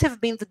 It must have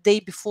been the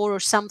day before or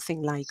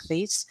something like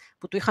this,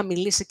 που του είχα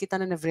μιλήσει και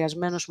ήταν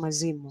ενευριασμένος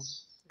μαζί μου.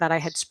 That I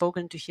had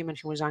spoken to him and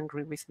he was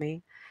angry with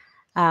me.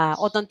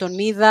 Όταν τον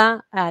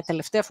είδα,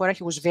 τελευταία φορά,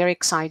 he was very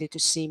excited to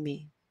see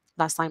me.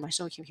 Last time I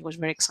saw him, he was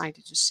very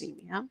excited to see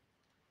me. Yeah?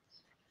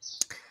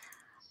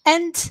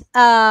 And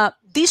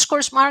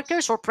discourse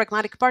markers or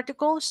pragmatic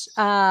particles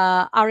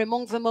are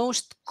among the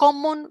most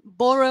common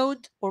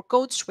borrowed or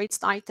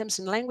code-switched items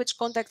in language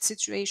contact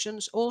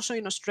situations, also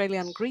in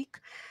Australian Greek.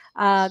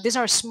 These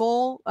are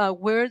small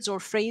words or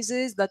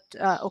phrases that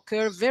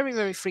occur very,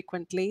 very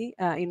frequently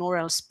in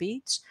oral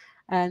speech,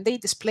 and they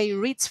display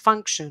rich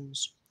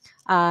functions.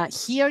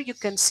 Here you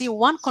can see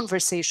one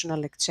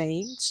conversational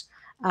exchange,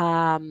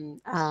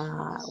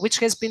 which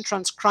has been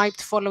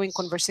transcribed following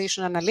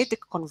conversation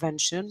analytic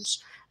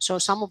conventions. So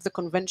some of the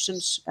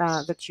conventions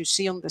that you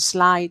see on the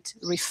slide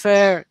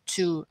refer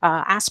to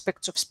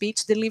aspects of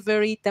speech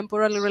delivery,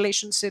 temporal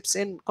relationships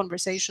in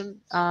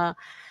conversation.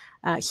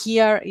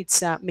 Here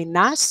it's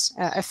Minas,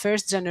 a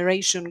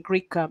first-generation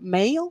Greek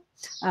male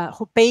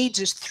who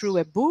pages through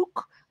a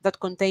book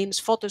that contains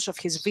photos of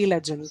his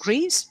village in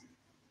Greece.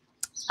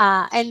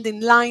 And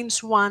in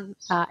lines 1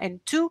 and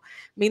 2,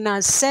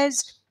 Minas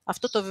says,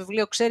 αυτό το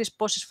βιβλίο ξέρεις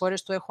πόσες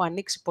φορές το έχω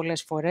ανοίξει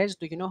πολλές φορές.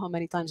 Do you know how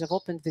many times I've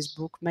opened this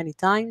book? Many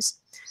times.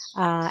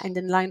 And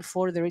in line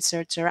 4, the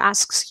researcher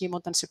asks him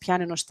όταν σε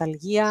πιάνει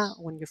νοσταλγία,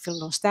 when you feel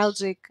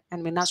nostalgic,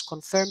 and Minas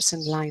confirms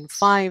in line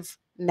 5,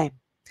 ναι.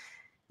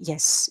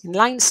 Yes. In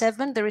line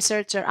 7, the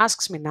researcher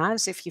asks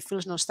Minas if he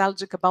feels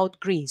nostalgic about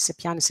Greece. Σε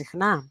πιάνει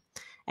συχνά.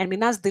 And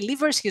Minas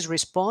delivers his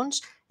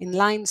response in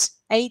lines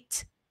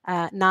 8,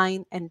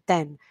 9 and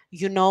 10.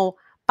 You know,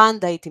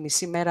 πάντα έτοιμη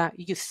σήμερα,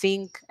 you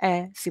think,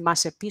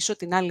 θυμάσαι πίσω,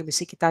 την άλλη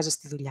μισή κοιτάζεις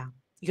τη δουλειά.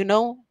 You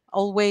know,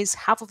 always,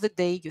 half of the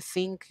day you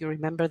think, you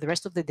remember, the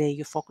rest of the day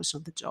you focus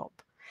on the job.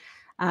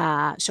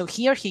 So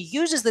here he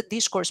uses the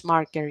discourse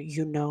marker,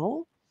 you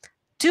know,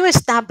 to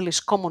establish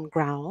common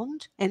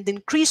ground and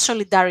increase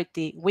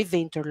solidarity with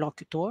the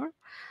interlocutor.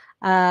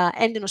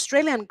 And in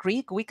Australian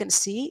Greek, we can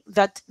see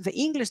that the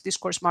English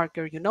discourse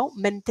marker, you know,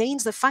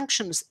 maintains the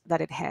functions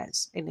that it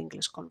has in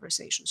English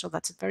conversation. So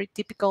that's a very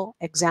typical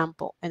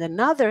example. And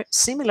another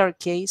similar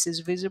case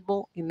is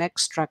visible in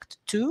extract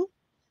 2.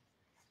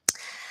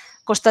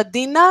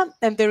 Kostadina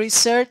and the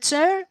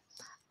researcher.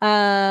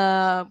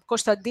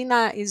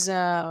 Kostadina is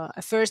a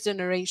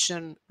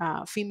first-generation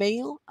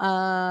female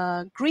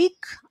Greek.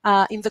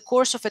 In the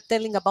course of a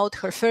telling about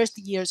her first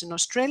years in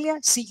Australia,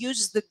 she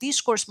uses the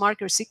discourse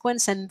marker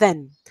sequence and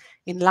then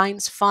in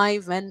lines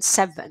 5 and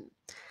 7.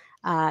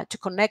 to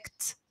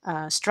connect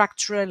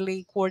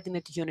structurally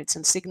coordinate units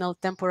and signal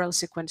temporal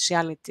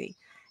sequentiality.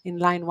 In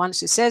line 1,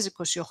 she says,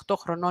 28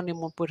 χρονών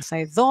ήμουν που ήρθα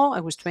εδώ.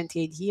 I was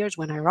 28 years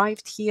when I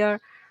arrived here.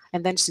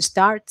 And then she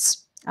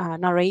starts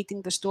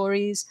narrating the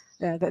stories,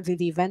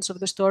 the events of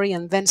the story.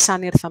 And then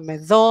σαν ήρθαμε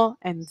εδώ.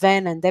 And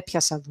then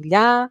έπιασα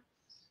δουλειά.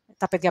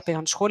 Τα παιδιά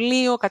πήγαν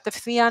σχολείο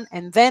κατευθείαν.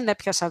 And then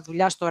έπιασα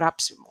δουλειά στο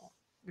ράψιμο.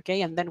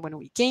 Okay, and then when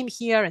we came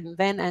here,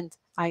 and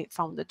I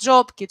found a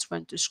job, kids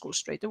went to school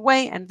straight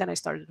away, and then I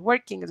started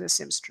working as a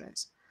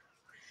seamstress.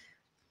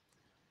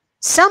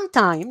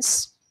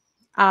 Sometimes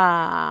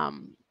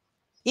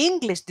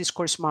English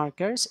discourse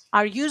markers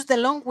are used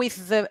along with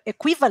the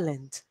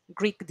equivalent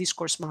Greek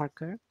discourse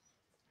marker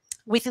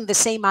within the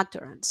same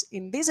utterance.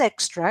 In this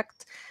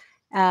extract,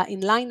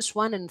 in lines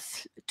 1 and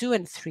 2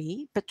 and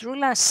 3,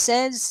 Petrula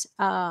says,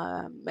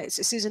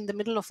 she's in the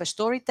middle of a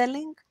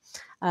storytelling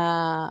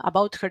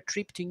about her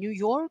trip to New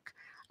York,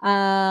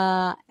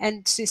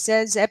 and she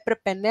says,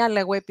 έπρεπε ναι, αλλά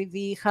εγώ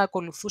επειδή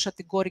ακολουθούσα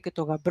την κόρη και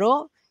το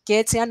γαμπρό και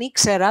έτσι αν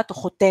ήξερα το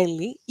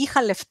χοτέλι,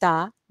 είχα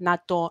λεφτά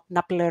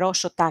να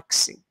πληρώσω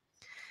τάξη.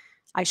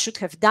 I should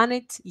have done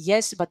it,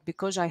 yes, but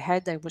because I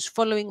was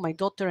following my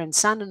daughter and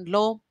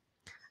son-in-law,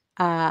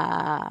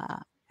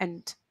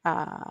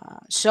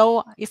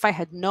 so if I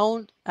had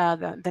known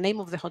the name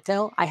of the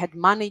hotel, I had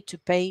money to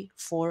pay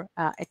for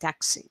a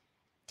taxi.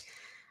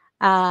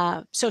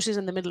 So she's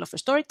in the middle of a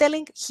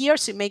storytelling. Here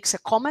she makes a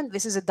comment.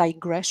 This is a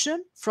digression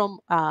from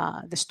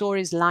the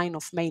story's line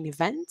of main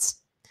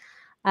events.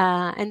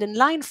 And in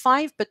line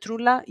 5,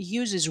 Petrula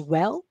uses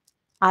well,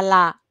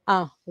 αλλά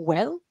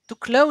well, to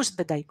close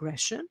the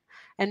digression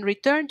and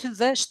return to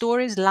the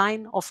story's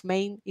line of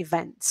main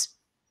events.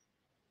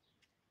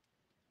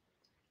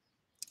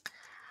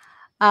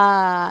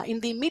 In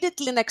the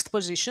immediately next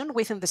position,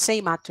 within the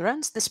same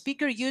utterance, the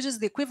speaker uses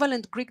the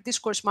equivalent Greek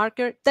discourse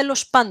marker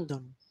τέλος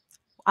πάντων.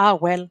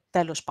 Well,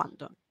 τέλος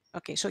πάντων.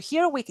 Okay, so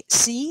here we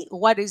see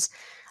what is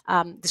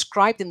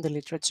described in the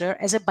literature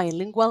as a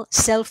bilingual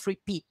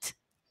self-repeat.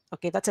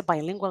 Okay, that's a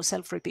bilingual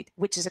self-repeat,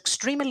 which is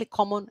extremely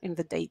common in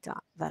the data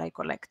that I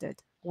collected.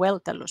 Well,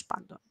 τέλος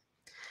πάντων.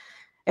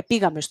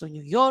 Πήγαμε στο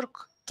New York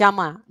και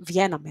άμα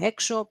βγαίναμε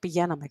έξω,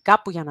 πηγαίναμε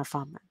κάπου για να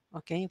φάμε.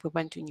 Okay, we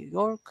went to New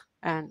York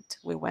and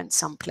we went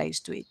someplace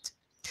to eat.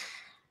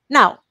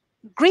 Now,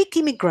 Greek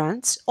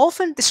immigrants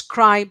often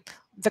describe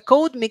the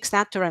code mixed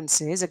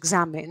utterances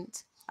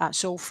examined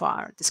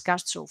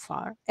discussed so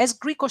far, as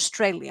Greek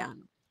Australian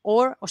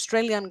or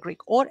Australian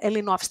Greek or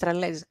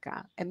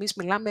Ελληνοαυστραλέζικα. Εμείς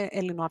μιλάμε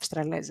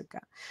Ελληνοαυστραλέζικα.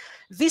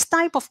 This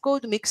type of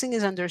code mixing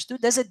is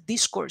understood as a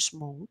discourse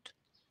mode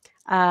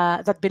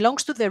that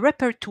belongs to the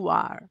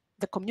repertoire,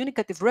 the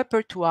communicative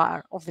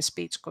repertoire of the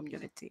speech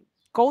community.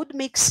 Code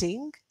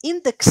mixing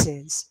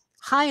indexes,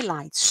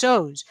 highlights,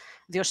 shows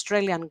the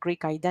Australian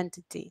Greek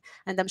identity.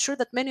 And I'm sure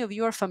that many of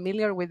you are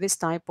familiar with this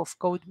type of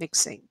code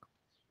mixing.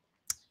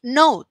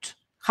 Note,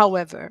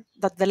 however,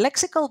 that the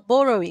lexical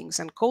borrowings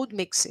and code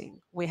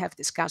mixing we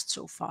have discussed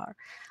so far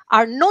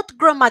are not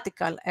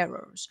grammatical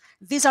errors.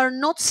 These are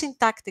not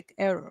syntactic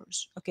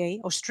errors, okay?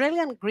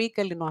 Australian Greek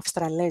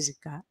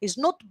Ελληνοαυστραλέζικα is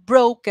not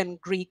broken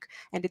Greek,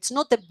 and it's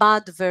not a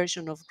bad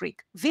version of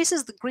Greek. This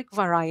is the Greek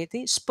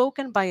variety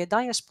spoken by a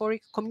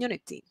diasporic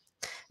community.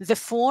 The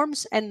forms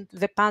and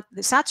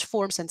such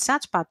forms and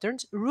such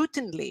patterns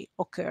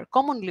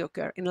commonly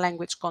occur in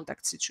language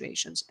contact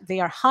situations. They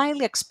are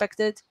highly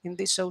expected in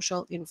this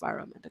social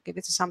environment. Okay,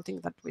 this is something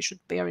that we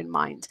should bear in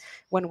mind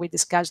when we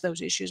discuss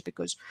those issues,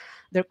 because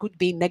there could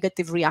be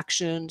negative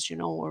reactions,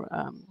 or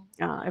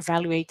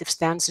evaluative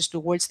stances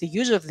towards the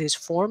use of these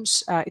forms.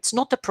 It's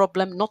not a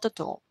problem, not at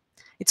all.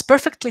 It's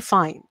perfectly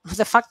fine.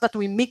 The fact that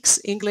we mix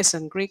English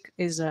and Greek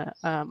is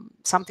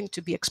something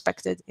to be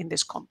expected in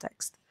this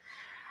context.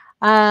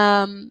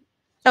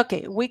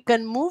 Okay, we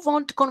can move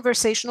on to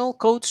conversational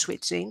code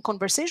switching.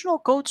 Conversational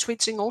code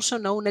switching, also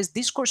known as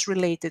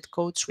discourse-related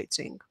code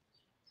switching,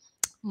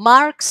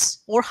 marks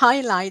or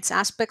highlights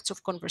aspects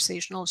of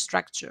conversational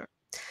structure.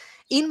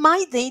 In my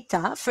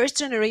data,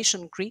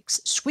 first-generation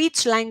Greeks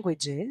switch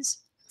languages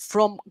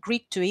from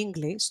Greek to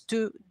English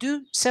to do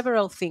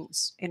several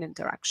things in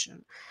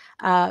interaction.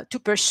 To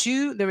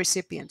pursue the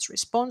recipient's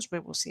response, we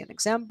will see an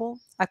example.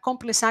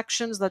 Accomplish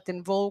actions that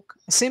invoke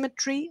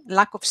asymmetry,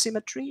 lack of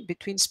symmetry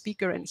between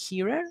speaker and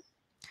hearer.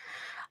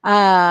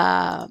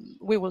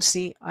 We will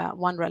see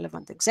one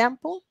relevant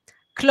example.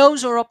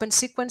 Close or open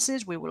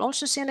sequences, we will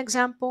also see an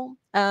example.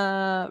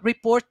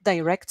 Report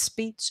direct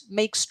speech,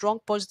 make strong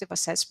positive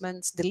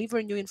assessments, deliver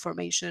new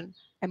information,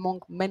 among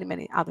many,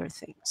 many other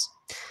things.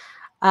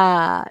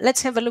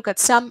 Let's have a look at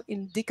some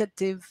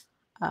indicative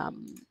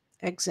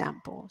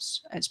examples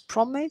as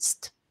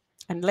promised,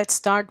 and let's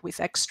start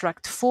with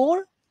extract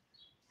 4.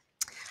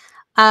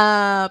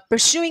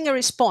 Pursuing a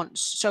response.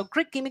 So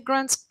Greek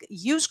immigrants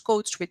use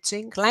code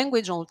switching,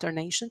 language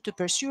alternation to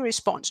pursue a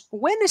response.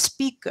 When a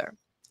speaker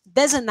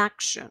does an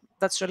action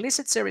that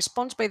solicits a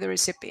response by the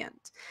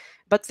recipient,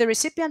 but the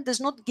recipient does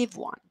not give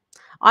one,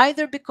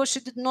 either because she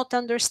did not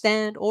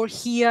understand or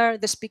hear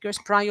the speaker's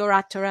prior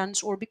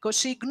utterance, or because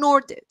she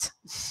ignored it.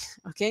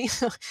 Okay,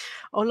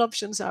 all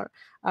options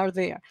are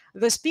there.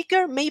 The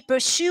speaker may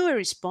pursue a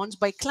response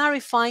by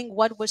clarifying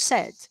what was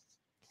said,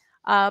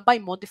 by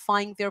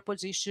modifying their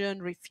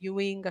position,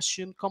 reviewing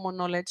assumed common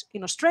knowledge.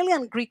 In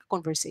Australian Greek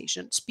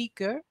conversation,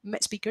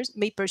 speakers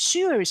may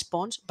pursue a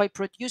response by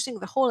producing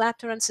the whole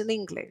utterance in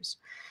English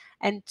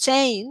and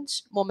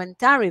change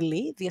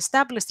momentarily the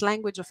established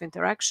language of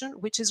interaction,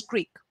 which is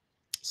Greek.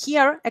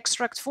 Here,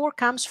 extract 4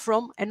 comes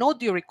from an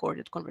audio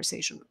recorded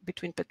conversation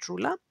between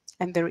Petrula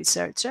and the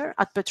researcher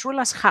at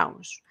Petrula's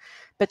house.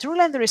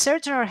 Petrula and the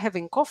researcher are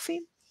having coffee.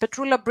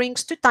 Petrula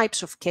brings 2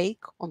 types of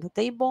cake on the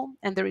table,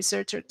 and the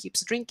researcher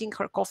keeps drinking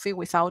her coffee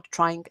without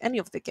trying any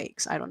of the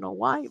cakes. I don't know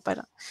why,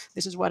 but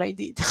this is what I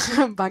did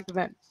back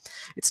then.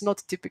 It's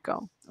not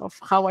typical of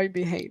how I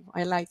behave.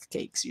 I like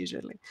cakes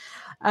usually.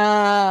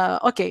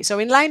 Okay, so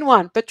in line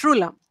 1,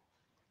 Petrula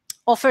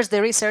offers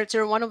the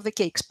researcher one of the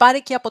cakes. Πάρε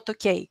και από το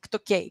cake, το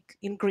cake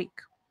in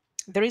Greek.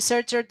 The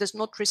researcher does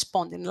not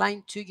respond. In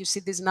line 2, you see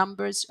these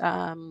numbers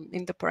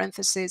in the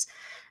parentheses.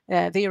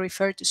 They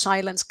refer to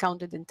silence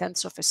counted in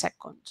tenths of a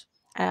second.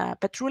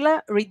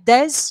 Petrula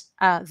redes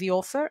the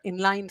offer in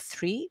line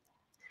 3,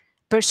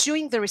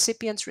 pursuing the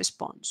recipient's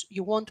response.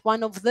 You want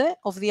one of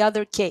the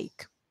other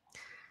cake.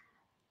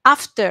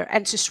 After,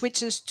 and she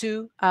switches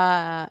to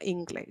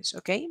English,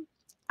 okay?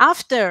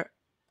 After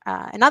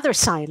another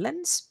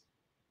silence,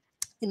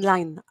 in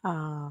line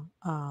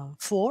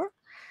 4,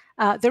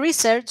 the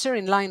researcher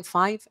in line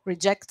 5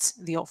 rejects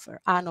the offer.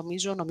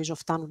 Νομίζω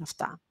φτάνουν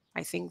αυτά.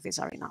 I think these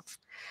are enough.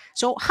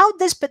 So how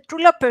does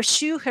Petrula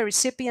pursue her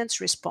recipient's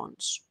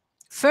response?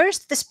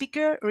 First, the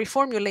speaker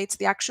reformulates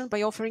the action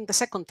by offering the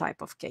second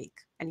type of cake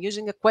and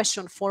using a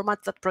question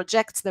format that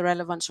projects the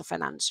relevance of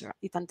an answer.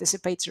 It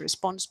anticipates a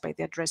response by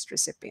the addressed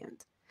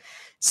recipient.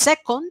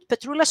 Second,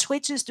 Petrula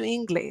switches to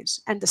English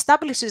and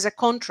establishes a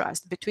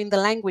contrast between the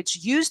language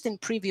used in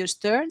previous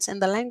turns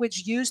and the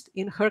language used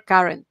in her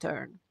current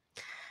turn.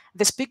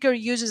 The speaker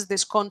uses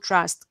this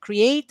contrast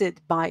created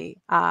by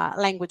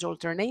language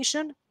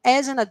alternation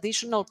as an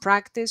additional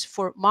practice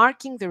for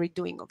marking the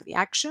redoing of the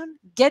action,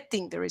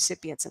 getting the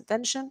recipient's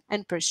attention,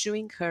 and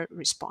pursuing her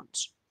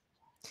response.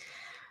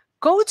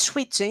 Code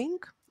switching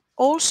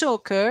also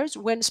occurs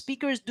when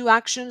speakers do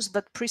actions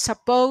that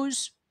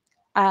presuppose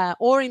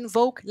or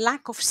invoke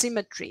lack of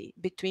symmetry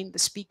between the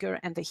speaker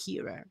and the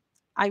hearer.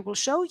 I will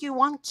show you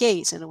one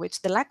case in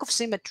which the lack of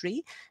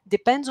symmetry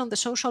depends on the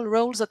social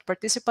roles that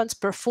participants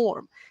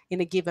perform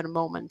in a given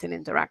moment in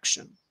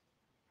interaction.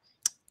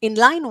 In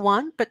line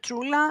 1,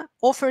 Petrula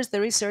offers the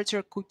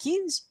researcher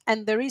cookies,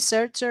 and the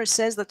researcher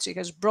says that she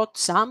has brought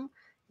some,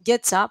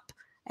 gets up,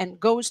 and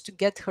goes to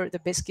get her the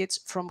biscuits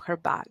from her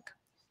bag.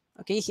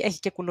 Okay, έχει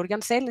και κουλουριά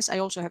αν θέλεις. I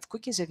also have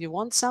cookies if you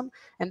want some.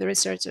 And the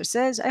researcher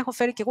says, έχω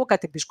φέρει και εγώ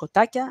κάτι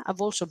μπισκοτάκια.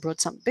 I've also brought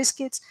some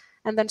biscuits.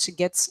 And then she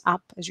gets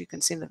up, as you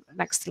can see in the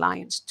next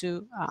lines,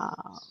 to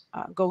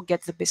go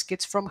get the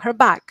biscuits from her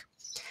bag.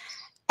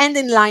 And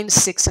in lines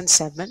 6 and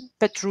 7,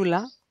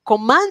 Petrula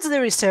commands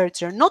the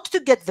researcher not to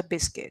get the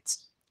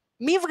biscuits.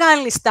 Μη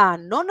βγάλεις τα.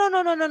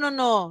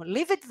 No.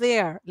 Leave it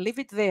there. Leave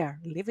it there.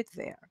 Leave it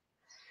there.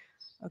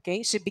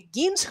 Okay, she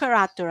begins her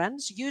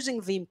utterance using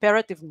the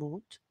imperative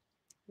mood,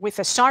 with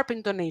a sharp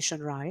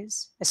intonation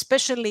rise,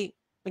 especially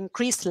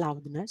increased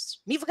loudness.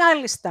 Μη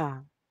βγάλεις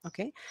τα.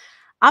 Okay.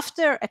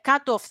 After a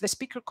cutoff, the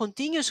speaker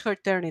continues her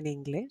turn in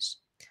English.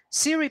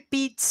 She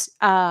repeats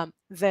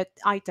the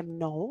item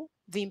no,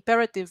 the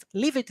imperative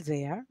leave it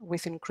there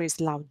with increased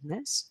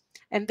loudness,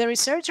 and the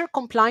researcher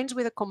complies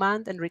with the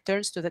command and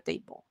returns to the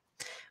table.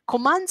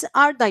 Commands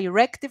are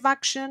directive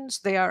actions.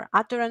 Their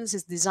utterance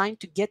is designed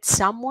to get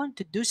someone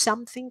to do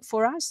something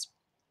for us.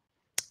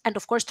 And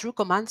of course, through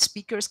commands,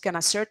 speakers can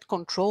assert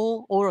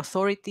control or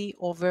authority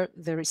over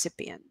the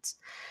recipient.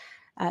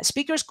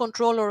 Speakers'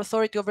 control or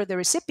authority over the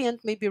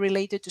recipient may be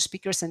related to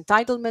speakers'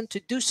 entitlement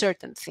to do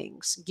certain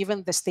things,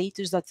 given the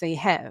status that they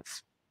have.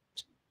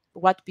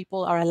 What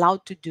people are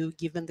allowed to do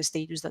given the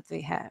status that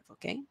they have,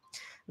 okay?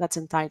 That's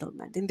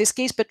entitlement. In this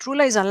case,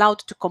 Petrula is allowed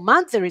to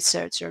command the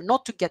researcher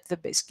not to get the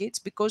biscuits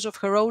because of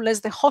her role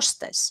as the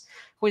hostess,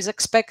 who is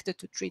expected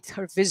to treat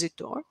her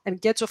visitor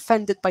and gets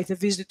offended by the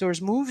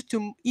visitor's move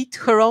to eat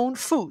her own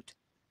food.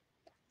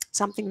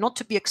 Something not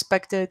to be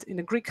expected in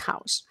a Greek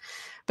house.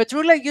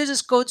 Petrula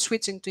uses code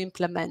switching to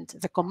implement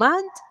the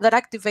command that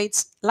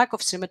activates lack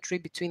of symmetry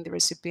between the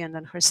recipient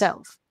and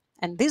herself.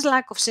 And this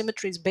lack of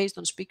symmetry is based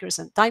on speakers'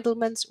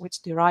 entitlements,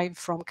 which derive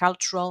from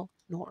cultural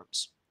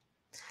norms.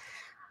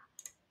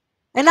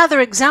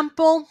 Another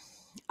example,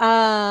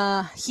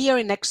 here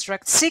in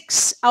extract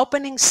 6,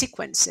 opening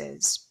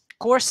sequences,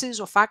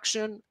 courses of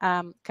action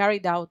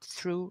carried out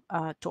through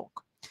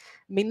talk.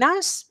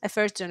 Minas, a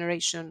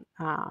first-generation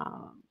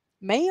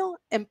male,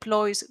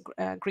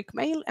 Greek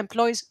male,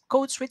 employs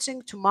code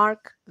switching to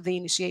mark the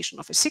initiation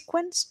of a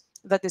sequence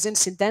that is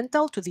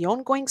incidental to the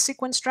ongoing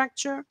sequence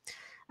structure.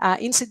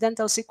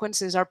 Incidental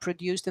sequences are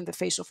produced in the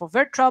face of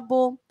overt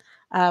trouble,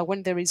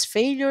 when there is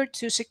failure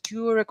to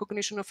secure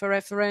recognition of a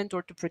referent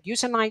or to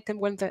produce an item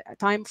when the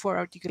time for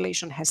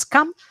articulation has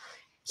come.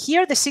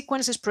 Here, the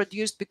sequence is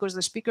produced because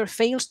the speaker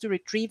fails to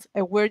retrieve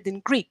a word in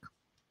Greek.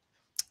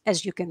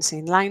 As you can see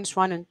in lines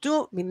 1 and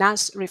 2,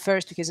 Minas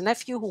refers to his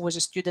nephew who was a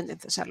student in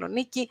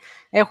Thessaloniki.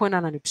 Έχω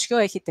έναν ανιψιό,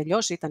 έχει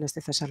τελειώσει, ήταν στη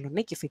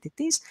Θεσσαλονίκη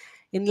φοιτητής.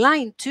 In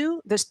line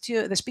 2,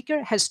 the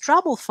speaker has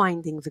trouble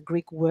finding the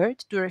Greek word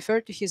to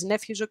refer to his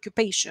nephew's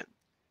occupation,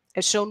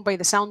 as shown by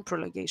the sound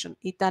prolongation.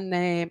 He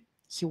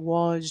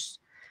was,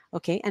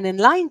 okay. And in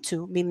line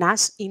 2,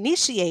 Minas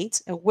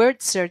initiates a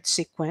word search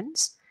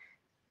sequence,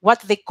 what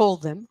they call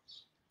them.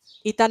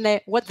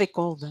 What they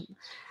call them.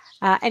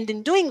 And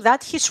in doing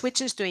that, he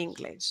switches to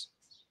English.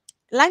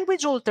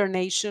 Language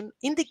alternation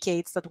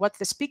indicates that what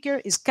the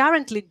speaker is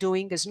currently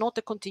doing is not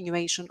a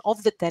continuation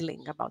of the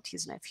telling about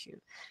his nephew.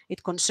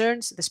 It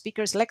concerns the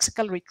speaker's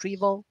lexical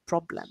retrieval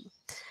problem.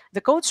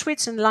 The code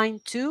switch in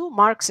line 2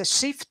 marks a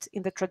shift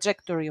in the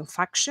trajectory of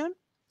action.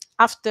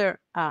 After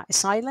a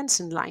silence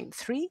in line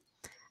 3,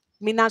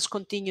 Minas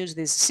continues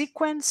this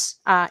sequence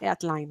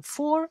at line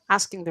 4,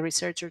 asking the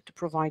researcher to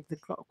provide the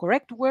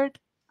correct word.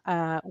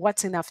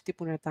 What's in αυτή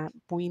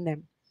που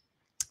είναι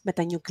με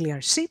τα nuclear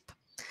ship.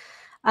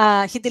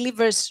 He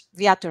delivers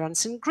the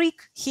utterance in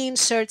Greek. He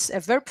inserts a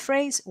verb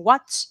phrase,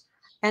 watch,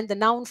 and the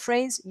noun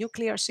phrase,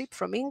 nuclear ship,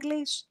 from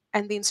English.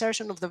 And the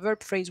insertion of the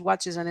verb phrase,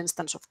 watch, is an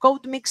instance of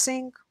code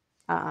mixing.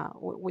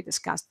 We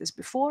discussed this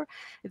before.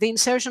 The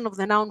insertion of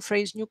the noun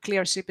phrase,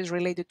 nuclear ship, is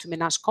related to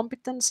Minas'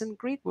 competence in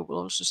Greek. We will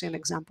also see an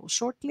example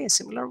shortly, a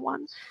similar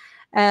one.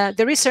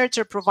 The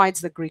researcher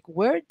provides the Greek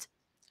word.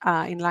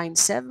 In line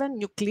 7,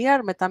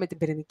 nuclear, μετά με την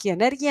πυρηνική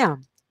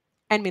ενέργεια.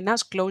 And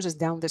Minas closes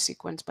down the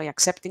sequence by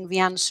accepting the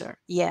answer.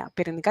 Yeah,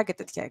 πυρηνικά και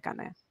τέτοια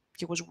έκανε.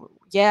 He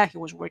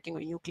was working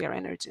on nuclear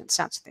energy and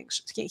such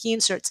things. He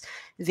inserts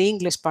the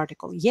English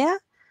particle yeah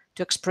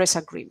to express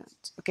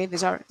agreement. Okay,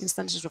 these are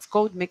instances of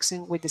code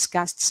mixing. We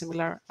discussed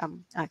similar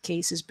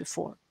cases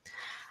before.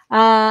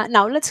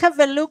 Now let's have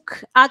a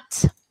look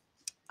at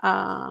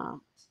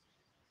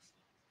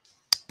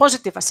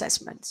positive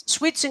assessments.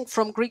 Switching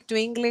from Greek to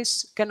English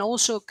can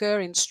also occur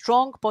in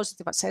strong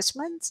positive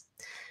assessments.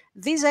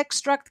 This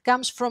extract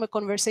comes from a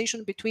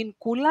conversation between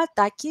Kula,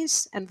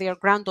 Takis, and their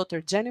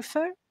granddaughter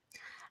Jennifer.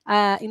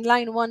 In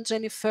line 1,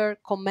 Jennifer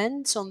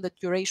comments on the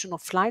duration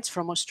of flights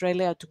from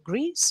Australia to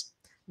Greece.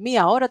 1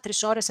 ώρα,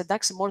 3 ώρες,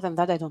 εντάξει, more than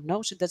that I don't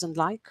know. She doesn't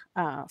like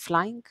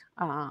flying.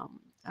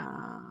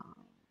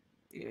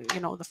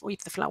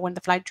 When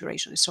the flight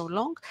duration is so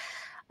long.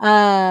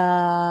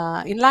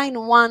 In line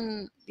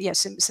 1,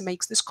 yes, she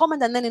makes this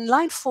comment. And then in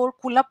line 4,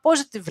 Kula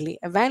positively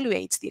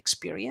evaluates the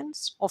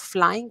experience of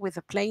flying with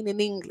a plane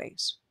in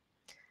English.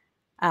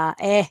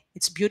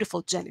 It's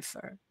beautiful,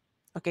 Jennifer.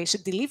 Okay, she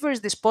delivers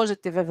this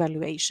positive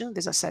evaluation,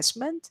 this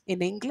assessment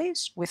in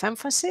English with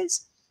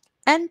emphasis.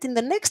 And in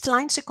the next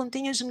line, she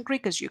continues in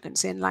Greek, as you can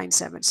see in line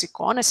 7.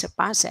 Σηκώνεσαι,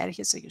 πας,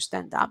 έρχεσαι, you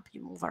stand up,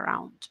 you move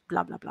around,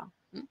 blah, blah, blah.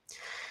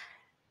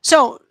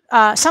 So,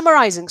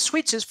 summarizing,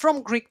 switches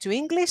from Greek to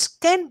English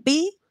can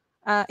be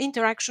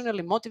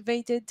interactionally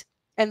motivated,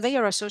 and they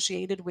are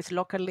associated with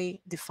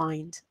locally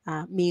defined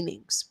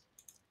meanings.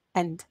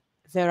 And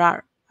there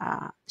are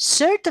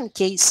certain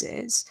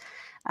cases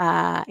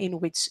in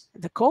which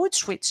the code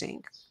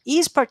switching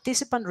is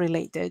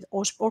participant-related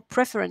or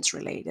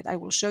preference-related. I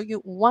will show you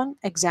one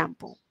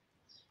example,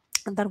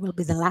 and that will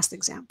be the last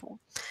example.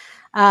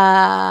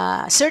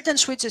 Certain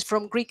switches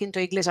from Greek into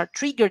English are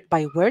triggered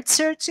by word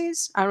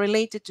searches, are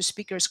related to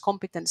speakers'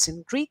 competence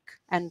in Greek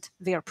and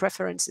their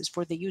preferences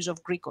for the use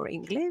of Greek or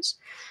English.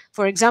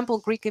 For example,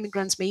 Greek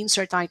immigrants may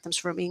insert items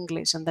from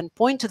English and then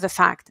point to the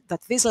fact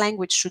that this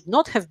language should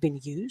not have been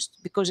used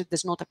because it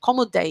does not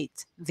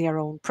accommodate their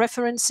own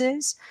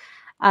preferences.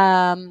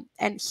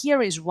 And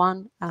here is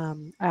one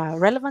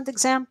relevant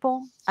example.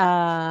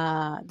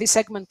 This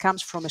segment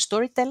comes from a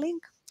storytelling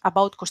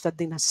about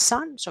Kostadina's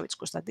son. So it's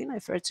Kostadina, a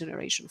third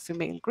generation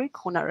female Greek,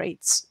 who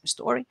narrates a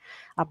story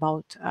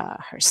about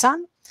her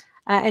son.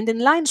 And in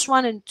lines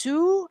 1 and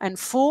 2 and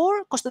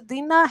 4,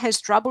 Kostadina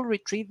has trouble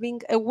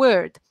retrieving a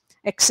word.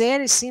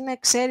 Ξέρεις είναι,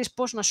 ξέρεις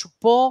πώς να σου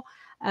πω,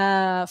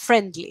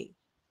 friendly.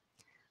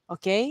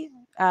 Okay,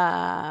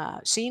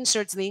 she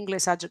inserts the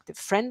English adjective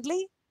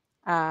friendly.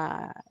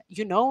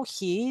 You know,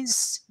 he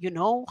is, you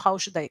know, how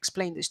should I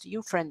explain this to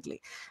you?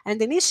 Friendly.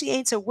 And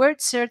initiates a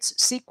word search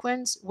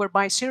sequence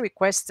whereby she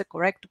requests the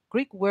correct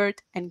Greek word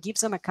and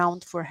gives an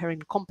account for her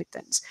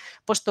incompetence.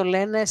 Πώς το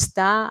λένε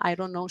στα, I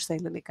don't know, στα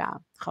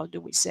ελληνικά. How do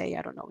we say,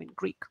 I don't know, in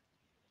Greek.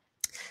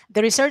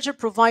 The researcher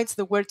provides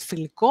the word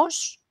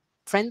φιλικός,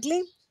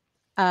 friendly,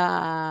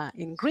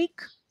 in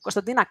Greek.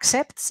 Konstantina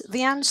accepts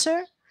the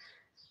answer.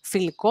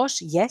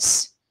 Φιλικός,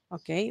 yes.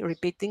 Okay,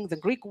 repeating the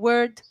Greek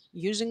word,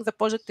 using the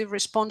positive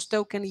response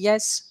token,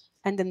 yes.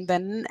 And in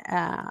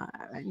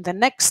the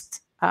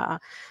next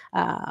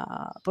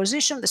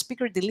position, the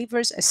speaker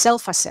delivers a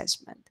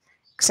self-assessment.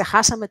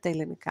 Ξεχάσαμε τα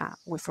ελληνικά,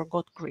 we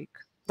forgot Greek.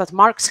 That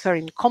marks her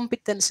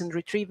incompetence in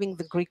retrieving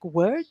the Greek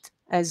word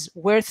as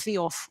worthy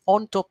of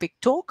on-topic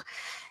talk.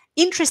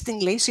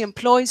 Interestingly, she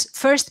employs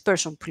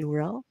first-person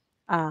plural,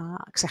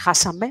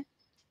 ξεχάσαμε,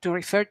 to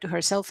refer to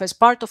herself as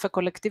part of a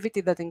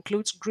collectivity that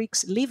includes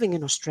Greeks living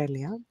in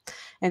Australia.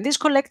 And this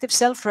collective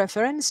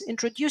self-reference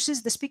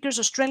introduces the speaker's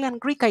Australian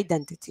Greek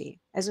identity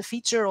as a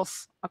feature of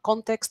a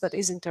context that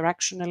is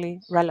interactionally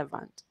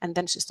relevant. And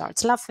then she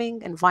starts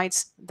laughing,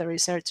 invites the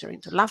researcher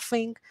into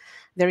laughing.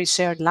 There is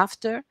shared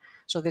laughter.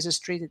 So this is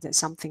treated as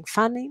something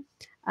funny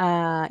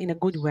in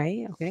a good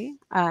way, okay?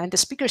 And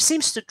the speaker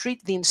seems to treat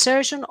the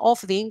insertion of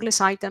the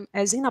English item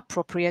as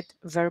inappropriate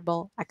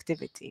verbal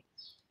activity,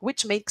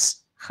 which makes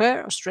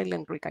her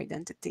Australian Greek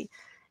identity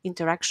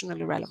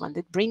interactionally relevant.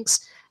 It brings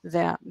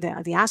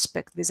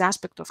this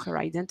aspect of her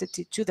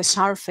identity to the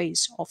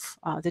surface of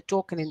the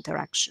talk and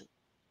interaction.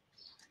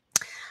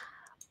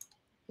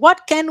 What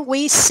can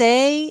we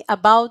say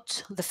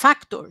about the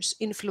factors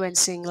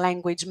influencing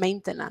language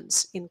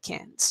maintenance in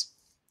Cairns?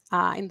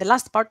 In the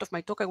last part of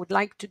my talk, I would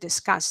like to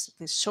discuss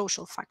the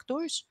social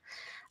factors,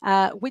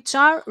 which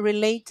are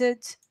related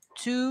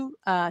to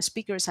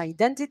speakers'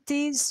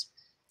 identities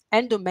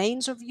and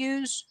domains of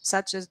use,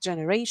 such as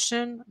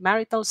generation,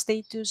 marital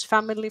status,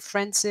 family,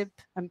 friendship,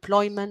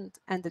 employment,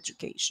 and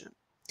education.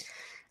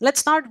 Let's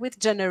start with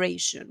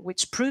generation,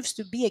 which proves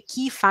to be a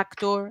key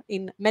factor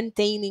in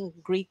maintaining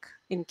Greek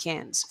in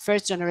Cairns.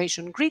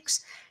 First-generation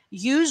Greeks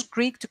use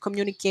Greek to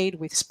communicate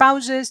with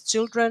spouses,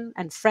 children,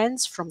 and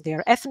friends from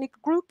their ethnic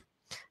group.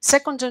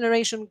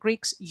 Second-generation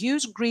Greeks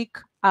use Greek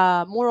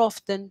more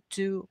often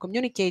to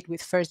communicate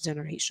with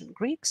first-generation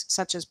Greeks,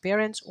 such as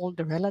parents,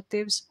 older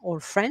relatives,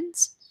 or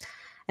friends.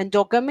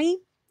 Endogamy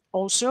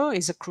also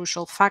is a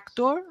crucial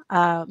factor.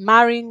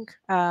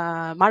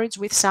 Marriage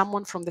with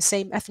someone from the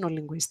same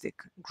ethno-linguistic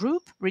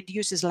group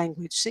reduces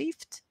language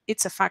shift.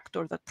 It's a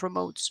factor that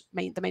promotes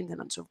the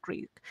maintenance of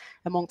Greek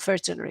among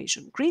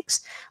first-generation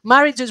Greeks.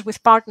 Marriages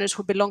with partners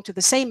who belong to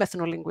the same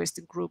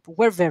ethno-linguistic group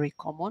were very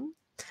common.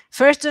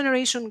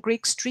 First-generation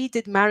Greeks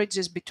treated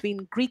marriages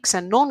between Greeks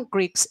and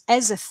non-Greeks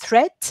as a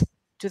threat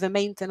to the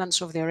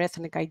maintenance of their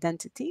ethnic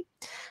identity.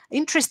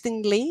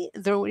 Interestingly,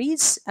 there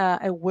is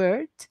a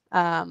word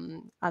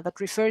that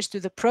refers to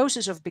the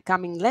process of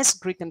becoming less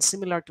Greek and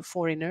similar to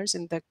foreigners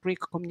in the Greek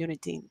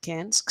community in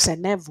Cairns,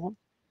 xenevo.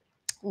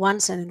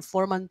 Once an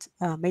informant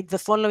made the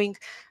following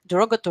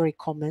derogatory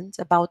comment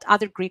about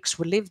other Greeks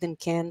who lived in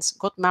Cairns,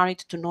 got married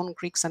to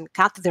non-Greeks and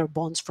cut their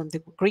bonds from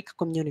the Greek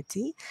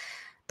community.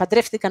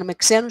 Παντρεύτηκαν με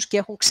ξένους και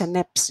έχουν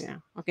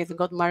ξενέψει. Okay, they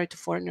got married to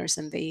foreigners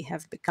and they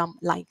have become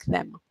like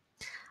them.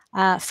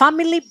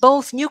 Family,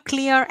 both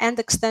nuclear and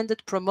extended,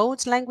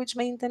 promotes language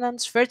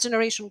maintenance.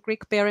 First-generation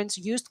Greek parents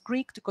used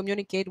Greek to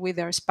communicate with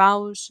their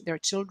spouse, their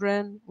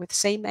children, with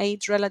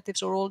same-age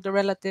relatives or older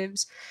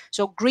relatives.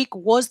 So Greek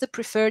was the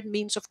preferred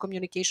means of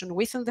communication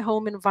within the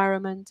home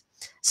environment.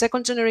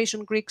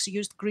 Second-generation Greeks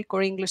used Greek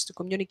or English to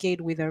communicate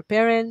with their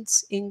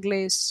parents.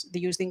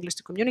 They used English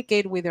to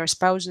communicate with their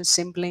spouses,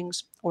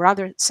 siblings, or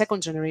other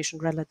second-generation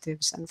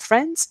relatives and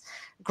friends.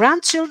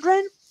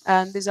 Grandchildren,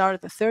 and these are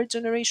the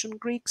third-generation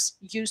Greeks,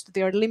 used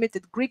their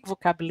limited Greek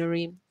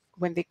vocabulary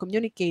when they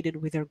communicated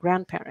with their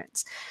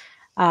grandparents.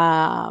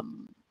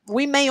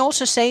 We may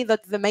also say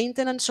that the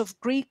maintenance of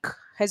Greek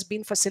has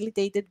been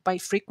facilitated by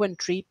frequent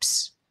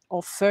trips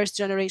of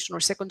first-generation or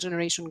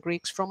second-generation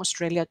Greeks from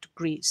Australia to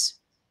Greece.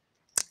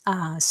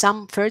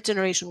 Some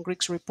third-generation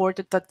Greeks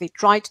reported that they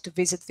tried to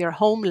visit their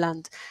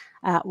homeland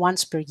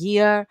once per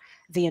year.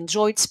 They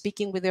enjoyed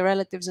speaking with their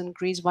relatives in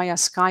Greece via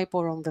Skype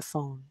or on the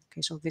phone.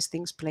 Okay, so these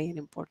things play an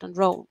important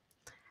role.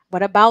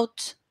 What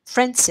about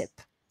friendship?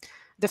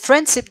 The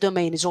friendship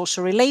domain is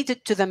also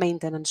related to the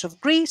maintenance of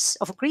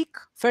Greek.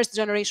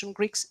 First-generation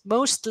Greeks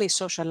mostly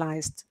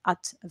socialized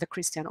at the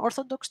Christian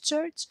Orthodox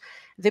Church.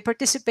 They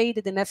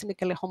participated in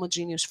ethnically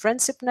homogeneous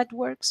friendship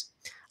networks.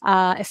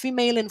 A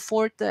female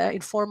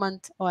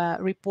informant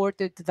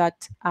reported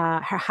that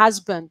her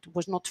husband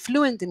was not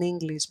fluent in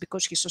English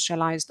because he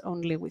socialized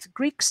only with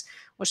Greeks.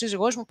 Ο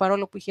σύζυγός μου,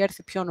 παρόλο που είχε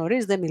έρθει πιο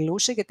νωρίς, δεν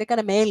μιλούσε γιατί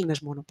έκανε με Έλληνες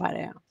μόνο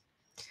παρέα.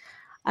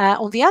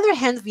 On the other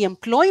hand, the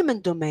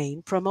employment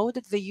domain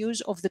promoted the use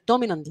of the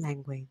dominant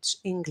language,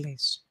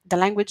 English, the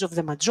language of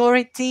the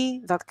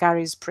majority that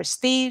carries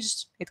prestige.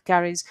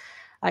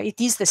 It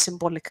is the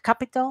symbolic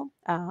capital,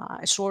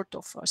 a sort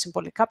of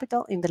symbolic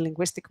capital in the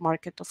linguistic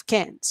market of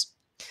Cairns.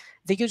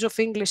 The use of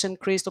English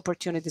increased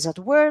opportunities at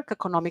work,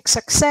 economic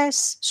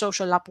success,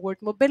 social upward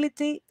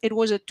mobility. It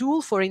was a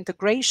tool for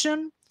integration,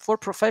 for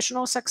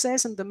professional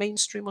success in the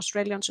mainstream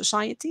Australian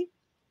society.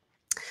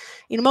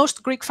 In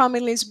most Greek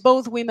families,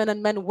 both women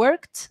and men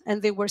worked,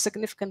 and they were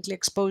significantly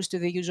exposed to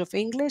the use of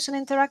English in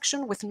interaction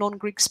with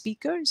non-Greek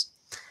speakers.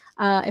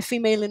 A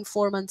female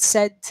informant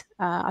said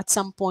at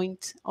some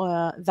point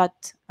that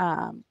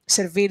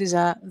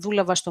σερβίριζα,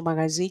 δούλευα στο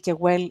μαγαζί και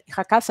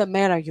είχα κάθε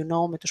μέρα,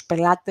 με τους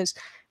πελάτες,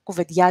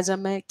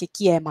 κουβεντιάζαμε και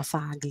εκεί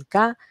έμαθα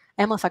αγγλικά.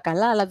 Έμαθα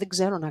καλά, αλλά δεν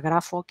ξέρω να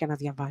γράφω και να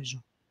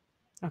διαβάζω.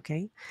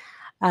 Okay.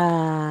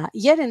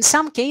 Yet in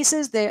some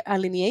cases, the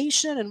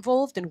alienation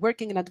involved in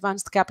working in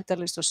advanced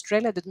capitalist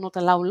Australia did not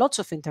allow lots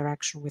of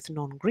interaction with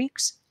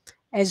non-Greeks.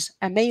 As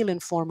a male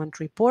informant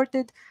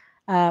reported,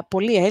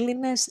 Πολλοί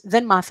Έλληνες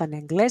δεν μάθανε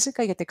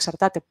εγγλέζικα γιατί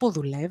εξαρτάται πού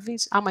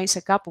δουλεύεις. Άμα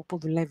είσαι κάπου που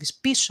δουλεύεις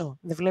πίσω,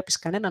 δεν βλέπεις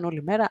κανέναν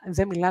όλη μέρα,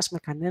 δεν μιλάς με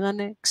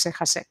κανέναν,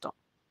 ξέχασέ το.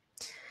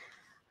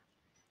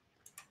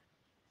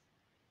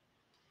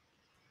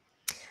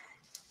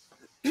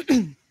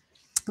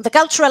 The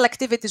cultural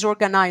activities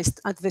organized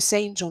at the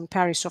St. John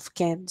Parish of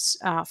Cairns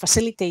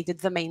facilitated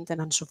the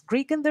maintenance of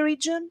Greek in the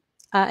region.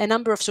 A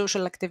number of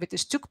social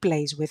activities took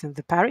place within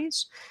the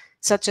parish,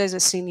 such as a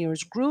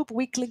seniors group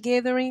weekly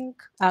gathering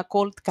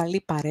called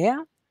Kalli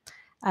Parea,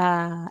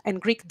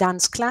 and Greek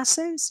dance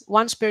classes.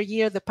 Once per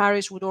year, the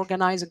parish would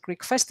organize a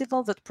Greek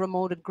festival that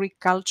promoted Greek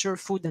culture,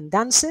 food, and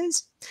dances.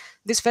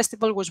 This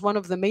festival was one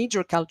of the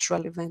major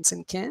cultural events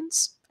in Cairns,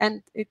 and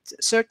it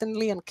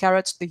certainly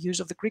encouraged the use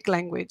of the Greek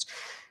language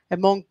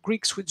among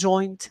Greeks who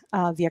joined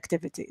the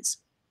activities.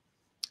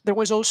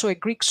 There was also a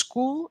Greek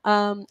school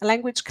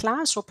language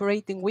class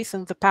operating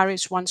within the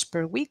parish once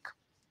per week,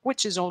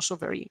 which is also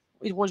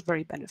it was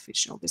very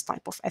beneficial, this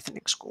type of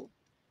ethnic school.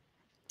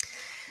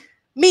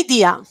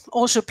 Media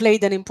also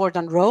played an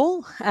important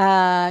role.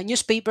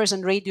 Newspapers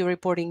and radio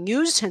reporting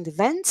news and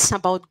events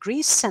about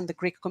Greece and the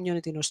Greek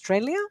community in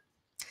Australia.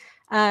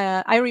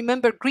 I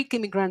remember Greek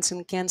immigrants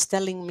in Cairns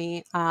telling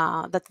me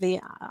that they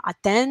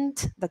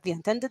attended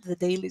the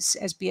daily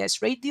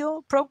SBS radio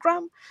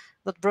program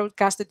that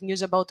broadcasted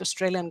news about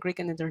Australian, Greek,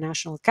 and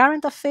international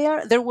current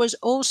affairs. There was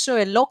also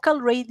a local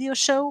radio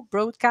show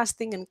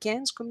broadcasting in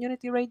Cairns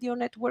Community Radio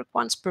Network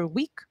once per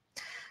week.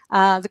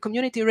 The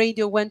community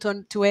radio went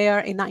on to air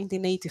in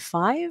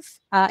 1985.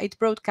 It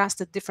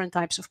broadcasted different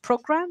types of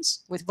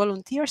programs with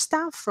volunteer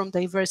staff from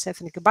diverse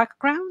ethnic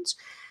backgrounds.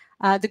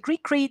 The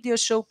Greek radio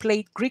show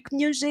played Greek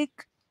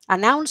music,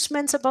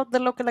 announcements about the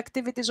local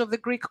activities of the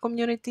Greek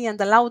community,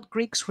 and allowed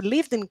Greeks who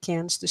lived in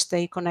Cairns to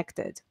stay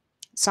connected.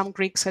 Some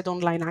Greeks had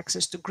online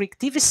access to Greek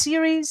TV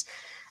series,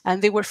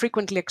 and they were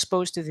frequently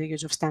exposed to the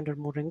use of standard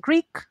modern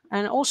Greek.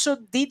 And also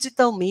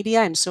digital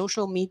media and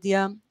social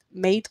media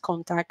made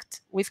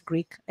contact with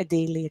Greek a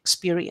daily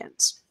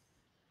experience.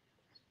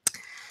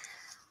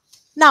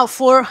 Now,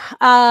 for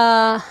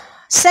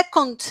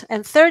second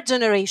and third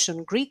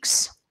generation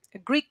Greeks,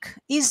 Greek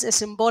is a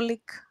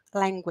symbolic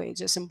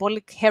language, a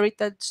symbolic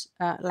heritage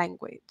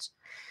language,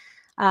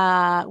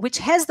 which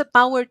has the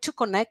power to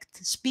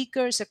connect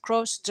speakers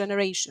across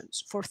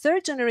generations. For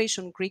third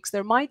generation Greeks,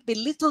 there might be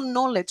little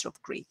knowledge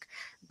of Greek,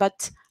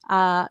 but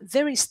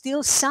there is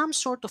still some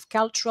sort of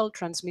cultural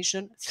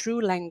transmission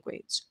through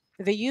language.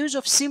 The use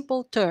of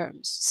simple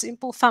terms,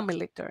 simple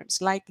family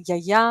terms like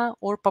yaya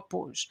or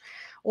papouj,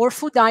 or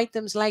food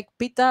items like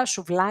pita,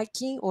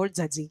 souvlaki, or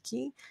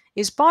tzatziki,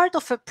 is part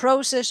of a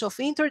process of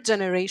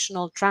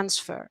intergenerational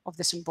transfer of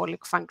the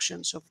symbolic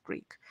functions of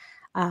Greek.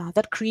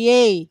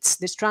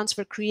 This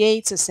transfer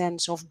creates a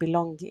sense of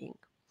belonging.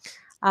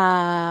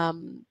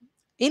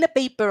 In a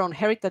paper on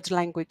heritage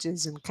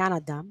languages in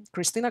Canada,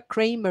 Christina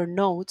Kramer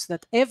notes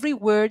that every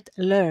word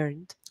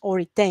learned or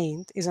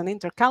retained is an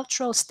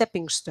intercultural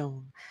stepping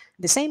stone.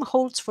 The same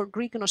holds for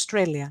Greek in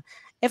Australia.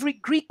 Every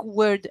Greek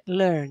word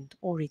learned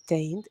or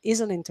retained is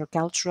an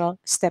intercultural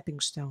stepping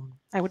stone.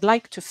 I would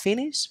like to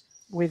finish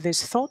with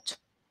this thought.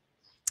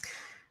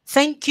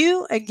 Thank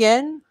you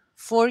again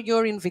for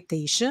your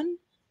invitation,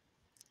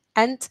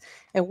 and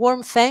a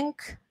warm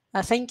thank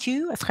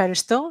you,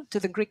 ευχαριστώ, to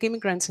the Greek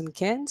immigrants in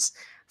Cairns,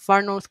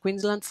 far North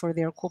Queensland, for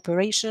their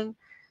cooperation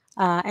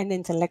and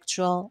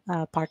intellectual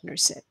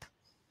partnership.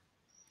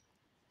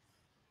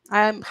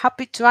 I'm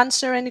happy to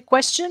answer any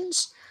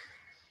questions.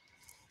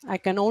 I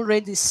can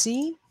already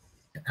see.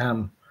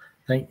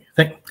 Thank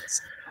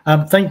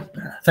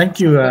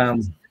you,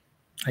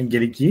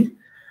 Angeliki.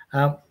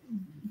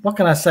 What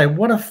can I say?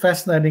 What a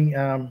fascinating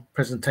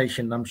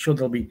presentation. I'm sure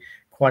there'll be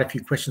quite a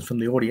few questions from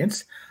the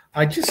audience.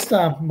 I just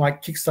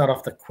might kickstart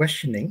off the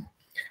questioning.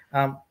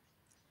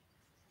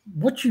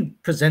 What you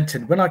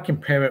presented, when I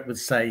compare it with,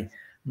 say,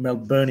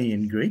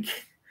 Melburnian Greek,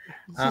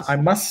 I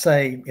must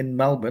say in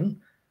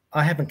Melbourne,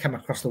 I haven't come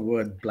across the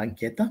word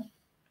blanketa.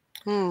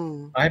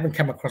 I haven't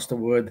come across the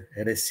word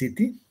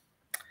resiti.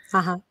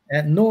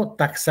 No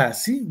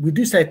taxasi. We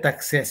do say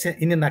taxasia.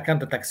 In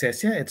nakanta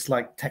taxasia, it's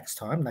like tax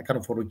time.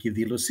 Nakana for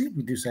gidilusi.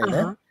 We do say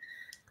that.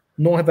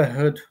 Nor have I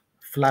heard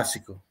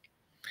flasico.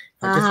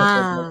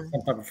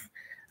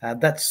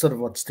 That's sort of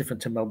what's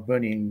different to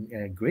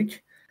Melburnian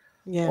Greek.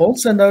 Yeah.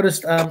 Also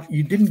noticed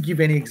you didn't give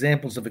any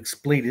examples of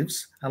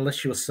expletives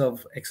unless you were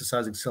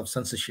exercising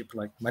self-censorship,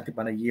 like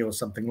matibanaye or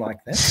something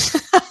like that.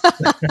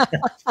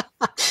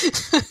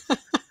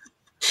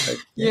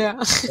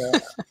 Yeah.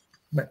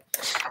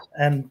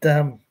 And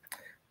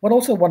what I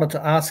also wanted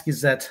to ask is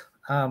that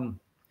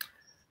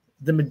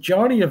the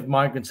majority of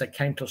migrants that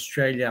came to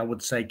Australia, I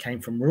would say,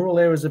 came from rural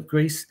areas of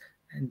Greece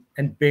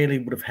and barely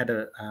would have had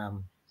a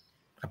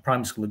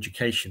primary school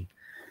education.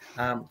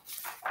 Do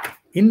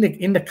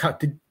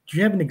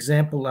you have an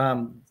example?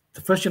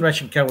 The first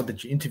generation cohort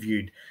that you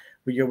interviewed,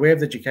 were you aware of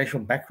the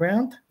educational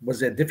background? Was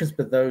there a difference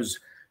with those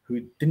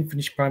who didn't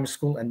finish primary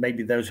school and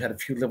maybe those who had a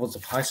few levels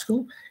of high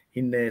school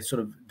in their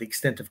sort of the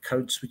extent of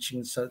code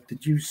switching? So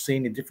did you see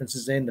any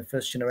differences there in the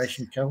first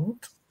generation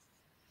cohort?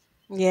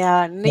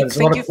 Yeah, Nick, There's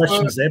a lot thank of you for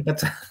questions there,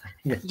 but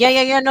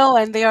no,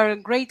 and they are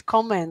great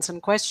comments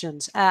and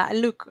questions.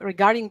 Look,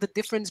 regarding the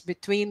difference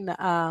between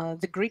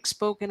the Greek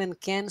spoken in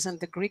Cairns and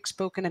the Greek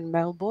spoken in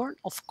Melbourne,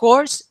 of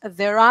course,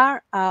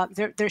 there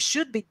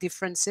should be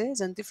differences,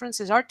 and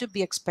differences are to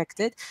be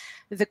expected.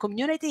 The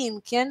community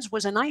in Cairns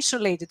was an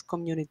isolated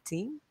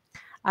community.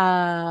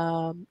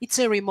 It's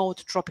a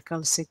remote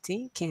tropical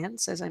city,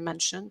 Cairns, as I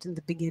mentioned in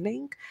the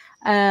beginning.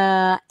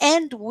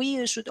 And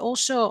we should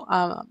also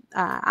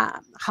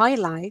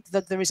highlight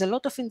that there is a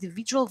lot of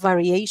individual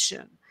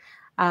variation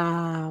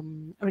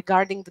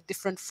regarding the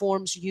different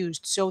forms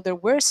used. So there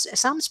were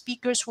some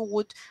speakers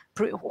who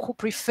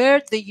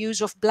preferred the use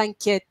of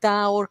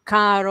blanchetta or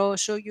caro.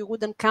 So you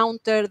would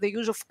encounter the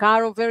use of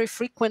caro very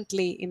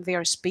frequently in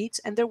their speech.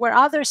 And there were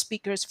other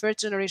speakers, first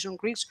generation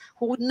Greeks,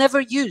 who would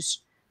never use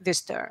this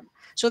term.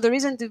 So there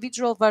is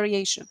individual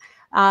variation.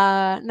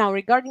 Now,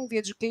 regarding the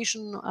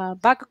education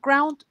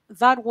background,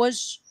 that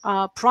was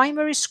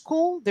primary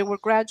school. There were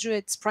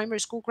graduates, primary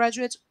school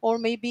graduates, or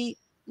maybe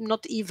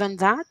not even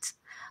that.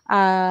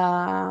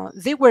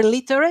 They were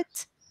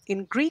literate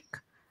in Greek,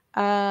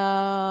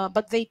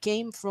 but they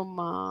came from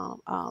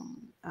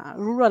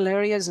rural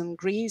areas in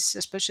Greece,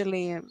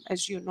 especially,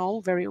 as you know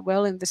very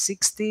well, in the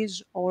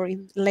 60s or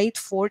in late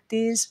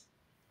 40s.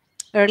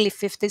 Early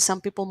 50s, some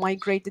people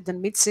migrated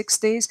in mid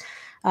 60s.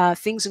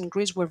 Things in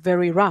Greece were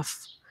very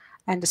rough.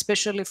 And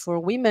especially for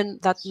women,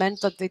 that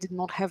meant that they did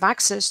not have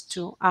access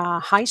to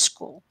high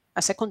school,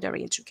 a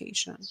secondary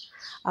education.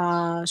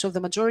 So the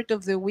majority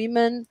of the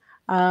women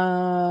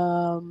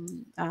had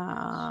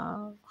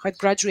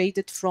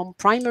graduated from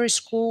primary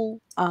school,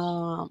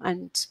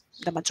 and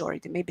the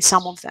majority, maybe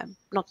some of them,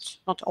 not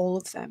all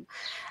of them.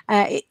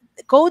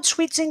 Code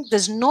switching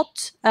does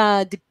not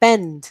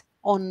depend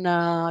on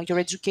your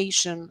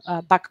education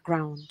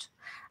background,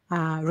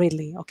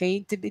 really.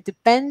 Okay, it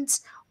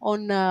depends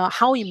on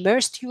how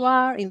immersed you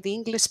are in the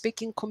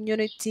English-speaking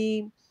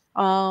community,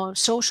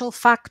 social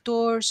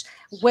factors,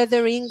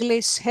 whether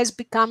English has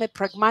become a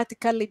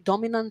pragmatically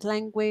dominant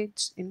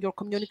language in your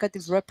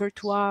communicative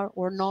repertoire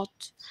or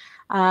not.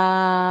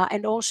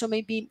 And also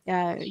maybe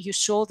you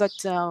saw that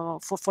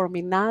for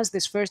Minas,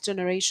 this first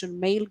generation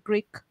male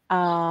Greek,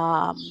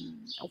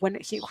 when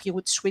he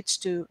would switch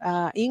to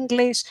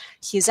English,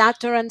 his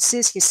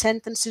utterances, his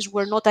sentences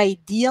were not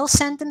ideal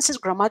sentences,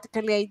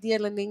 grammatically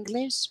ideal in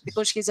English,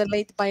 because he's a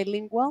late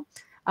bilingual.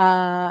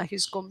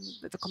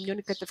 The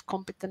communicative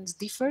competence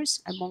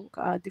differs among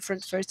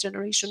different first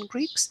generation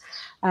Greeks,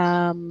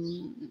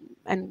 and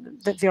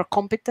their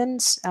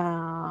competence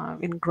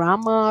in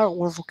grammar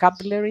or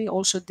vocabulary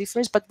also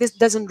differs, but this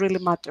doesn't really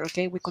matter.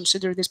 Okay, we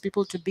consider these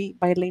people to be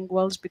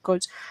bilinguals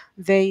because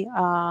they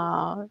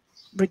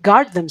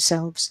regard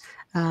themselves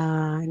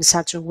in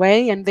such a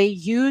way, and they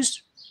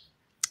use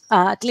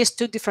at least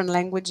two different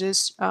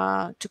languages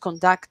to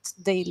conduct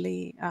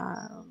daily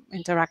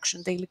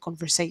interaction, daily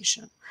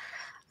conversation.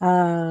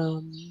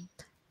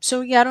 So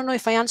yeah, I don't know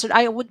if I answered.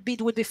 It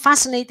would be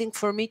fascinating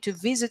for me to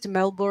visit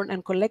Melbourne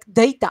and collect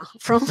data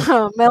from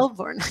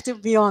Melbourne, to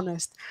be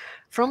honest,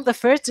 from the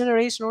first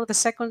generation or the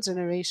second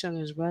generation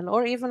as well,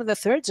 or even the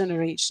third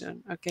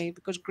generation. Okay,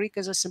 because Greek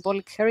as a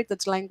symbolic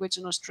heritage language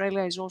in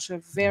Australia is also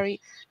a very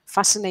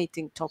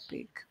fascinating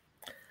topic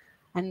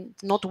and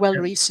not well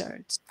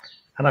researched.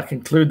 And I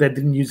conclude they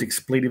didn't use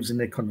expletives in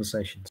their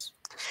conversations.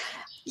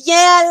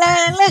 Yeah,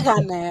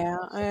 λέγανε.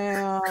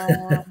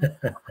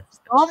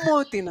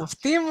 Μου, την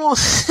αυτή μου.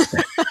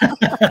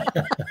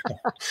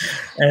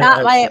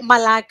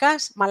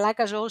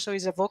 Malakas also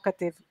is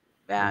evocative.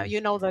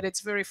 You know that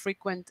it's very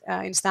frequent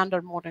in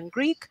standard modern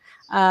Greek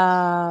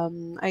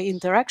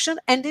interaction,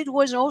 and it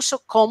was also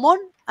common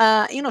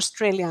in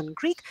Australian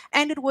Greek,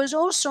 and it was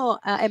also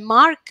a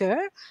marker,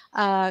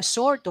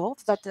 sort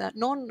of, that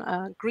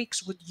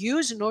non-Greeks would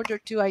use in order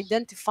to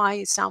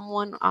identify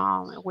someone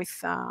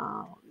with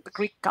the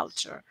Greek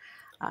culture.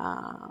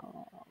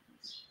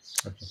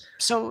 Okay.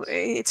 So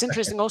it's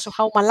interesting also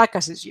how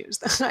Malakas is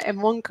used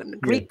among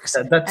Greeks.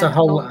 That's a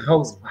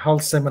whole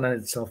seminar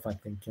itself, I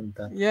think. And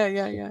yeah,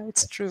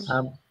 it's true.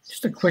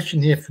 Just a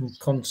question here from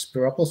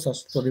Conspiropoulos. I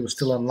thought he was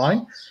still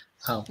online.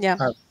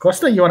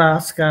 Costa, you want to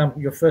ask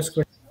your first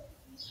question?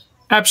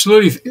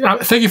 Absolutely.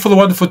 Thank you for the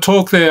wonderful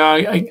talk there,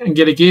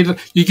 Angeliki.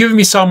 You've given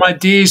me some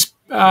ideas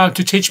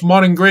to teach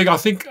modern Greek. I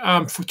think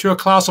to a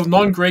class of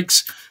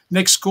non-Greeks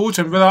next school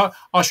term, whether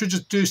I should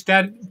just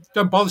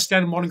don't bother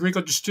standard modern Greek,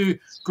 or just do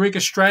Greek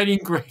Australian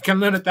Greek and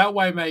learn it that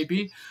way,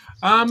 maybe.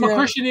 My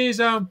question is,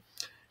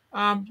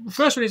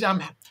 first one is,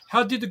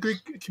 how did the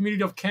Greek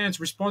community of Cairns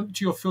respond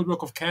to your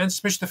fieldwork of Cairns,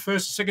 especially the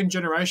first and second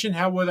generation?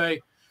 How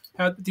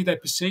did they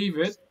perceive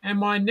it? And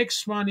my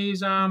next one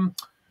is,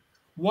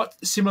 what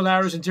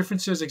similarities and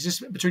differences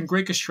exist between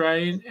Greek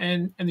Australian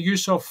and the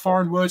use of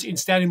foreign words in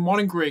standard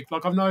modern Greek?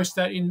 Like, I've noticed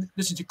that in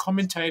listening to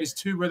commentators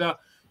too, whether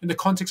in the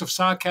context of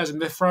sarcasm,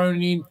 they're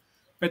thrown in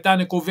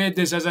botanical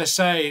vedas, as I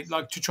say,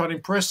 like to try to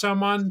impress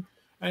someone,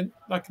 and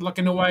like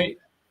in a way,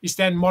 is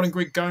standard modern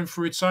Greek going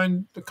through its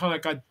own kind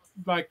of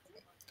like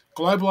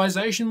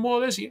globalization, more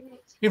or less,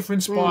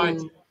 influenced by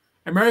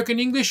American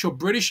English or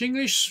British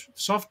English,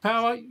 soft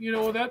power,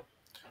 all that.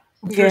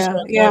 I'm curious Yeah,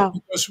 about that yeah.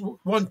 because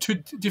two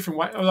different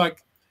way.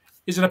 Like,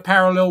 is it a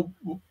parallel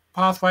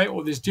pathway,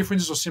 or there's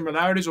differences or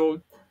similarities,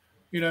 or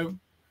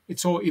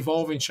it's all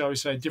evolving, shall we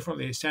say,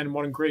 differently. Standard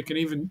modern Greek, and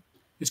even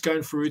it's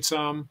going through its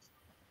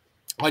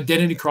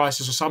identity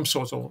crisis of some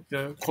sort, or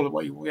call it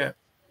what you yeah.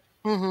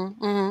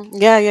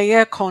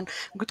 Yeah, Con.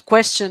 Good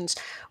questions.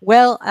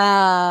 Well,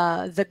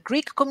 the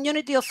Greek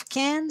community of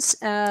Cairns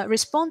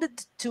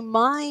responded to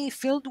my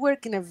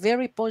fieldwork in a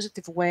very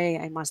positive way,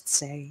 I must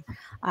say.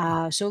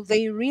 So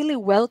they really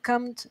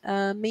welcomed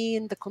me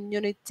in the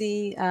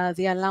community.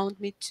 They allowed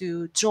me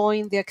to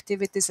join the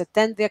activities,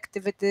 attend the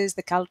activities,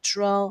 the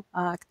cultural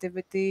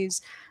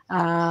activities,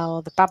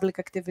 the public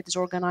activities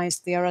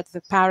organized there at the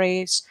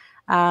parish.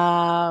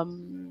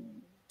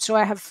 So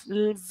I have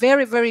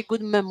very, very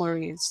good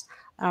memories.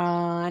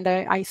 And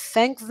I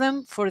thank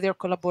them for their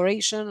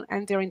collaboration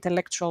and their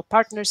intellectual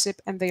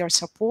partnership and their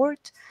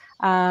support.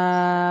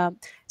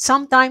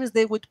 Sometimes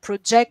they would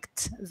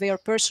project their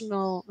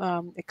personal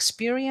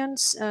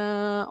experience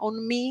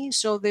on me,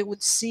 so they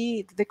could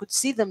see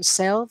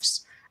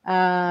themselves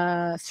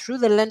through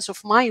the lens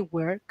of my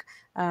work.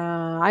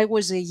 I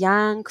was a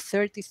young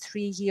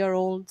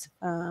 33-year-old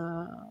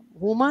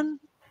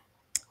woman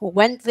who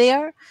went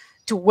there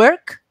to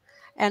work,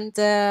 and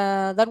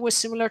that was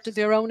similar to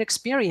their own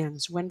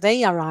experience when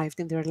they arrived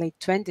in their late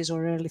 20s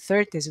or early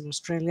 30s in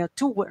Australia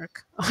to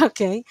work.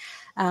 Okay.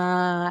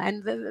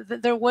 And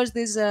there was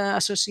this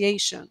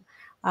association.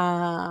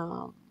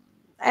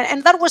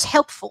 And that was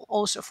helpful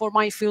also for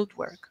my field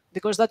work,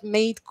 because that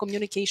made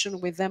communication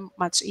with them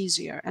much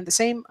easier. And the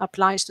same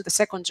applies to the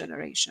second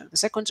generation. The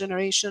second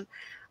generation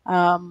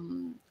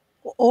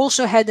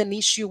also had an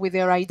issue with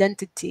their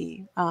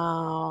identity.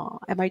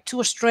 Am I too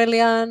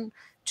Australian,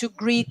 too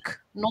Greek,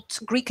 not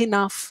Greek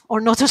enough, or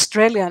not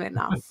Australian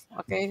enough?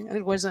 Okay,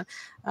 it was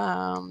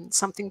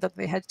something that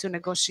they had to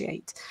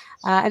negotiate.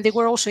 And they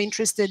were also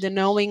interested in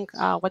knowing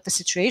what the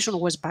situation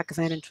was back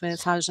then in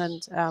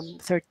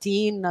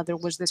 2013. There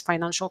was this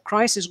financial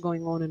crisis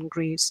going on in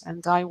Greece,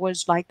 and I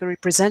was like the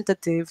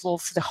representative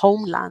of the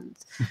homeland,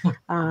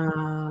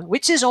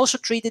 which is also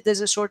treated as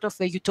a sort of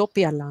a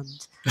utopia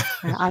land.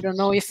 I don't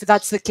know if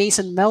that's the case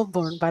in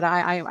Melbourne, but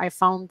I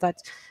found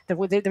that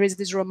there is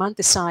this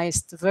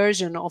romanticized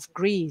version of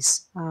Greece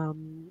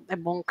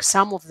among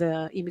some of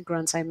the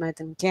immigrants I met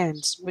in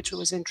Cairns, which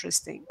was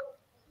interesting.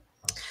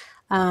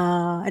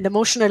 And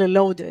emotionally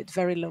loaded,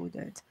 very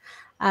loaded.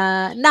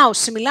 Now,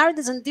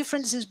 similarities and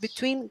differences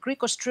between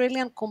Greek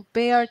Australian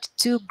compared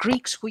to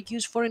Greeks who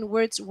use foreign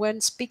words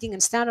when speaking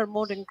in standard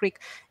modern Greek.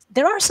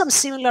 There are some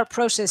similar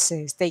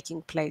processes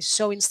taking place.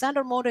 So in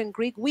standard modern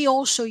Greek, we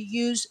also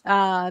use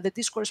the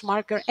discourse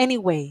marker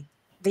anyway,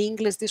 the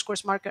English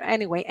discourse marker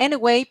anyway.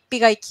 Anyway,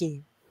 πήγα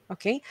εκεί.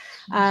 Okay.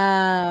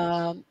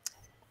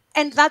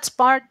 And that's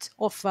part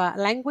of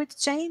language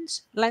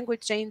change.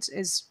 Language change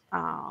is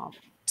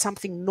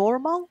something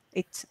normal.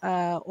 It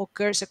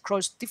occurs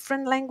across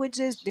different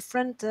languages,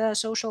 different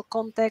social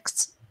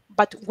contexts.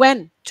 But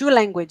when two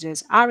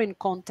languages are in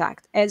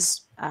contact,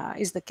 as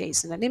is the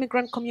case in an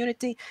immigrant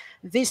community,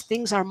 these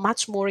things are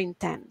much more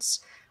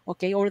intense.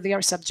 Okay, or they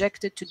are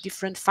subjected to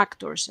different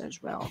factors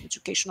as well,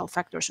 educational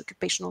factors,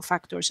 occupational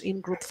factors,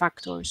 in-group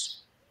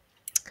factors.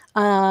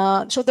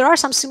 So there are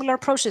some similar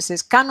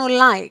processes. Κάνω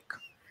like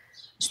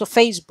στο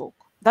Facebook.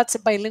 That's a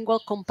bilingual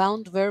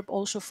compound verb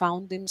also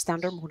found in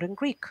standard modern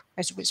Greek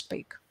as we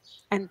speak.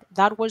 And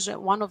that was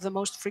one of the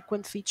most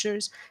frequent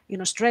features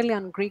in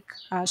Australian Greek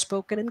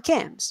spoken in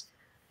Cairns.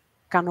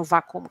 Κάνω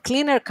vacuum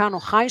cleaner, κάνω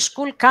high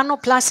school,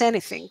 κάνω plus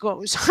anything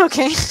goes.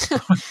 Okay.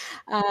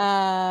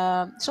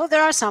 So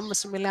there are some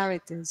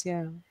similarities,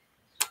 yeah.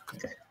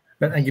 Okay.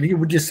 But Angeliki,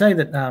 would you say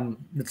that,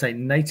 let's say,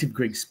 native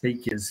Greek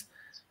speakers,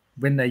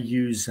 when they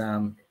use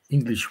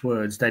English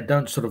words, they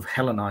don't sort of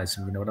Hellenize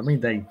them, you know what I mean?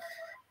 They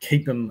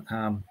keep them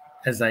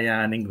as they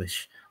are in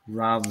English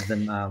rather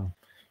than,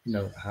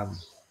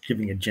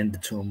 giving a gender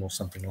to them or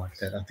something like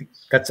that. I think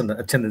that's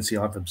a tendency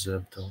I've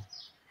observed.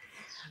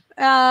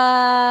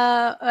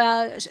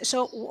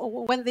 So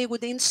when they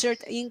would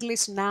insert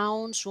English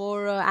nouns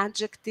or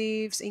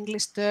adjectives,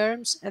 English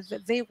terms,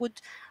 they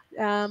would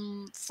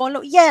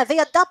follow. Yeah, they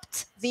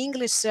adapt the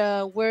English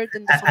word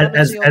in the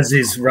phonology as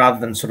is,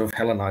 rather than sort of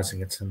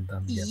Hellenizing it. And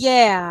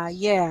yeah.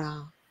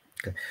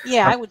 Okay.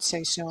 Yeah, I would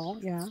say so.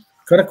 Yeah.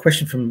 Got a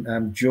question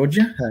from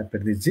Georgia,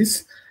 but it's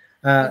this.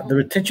 The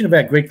retention of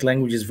our Greek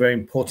language is very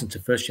important to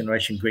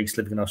first-generation Greeks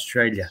living in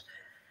Australia.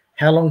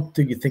 How long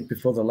do you think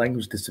before the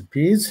language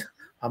disappears?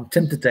 I'm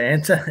tempted to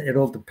answer. It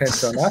all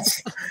depends on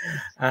us.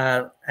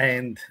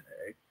 And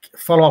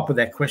follow up with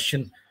that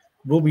question.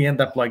 Will we end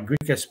up like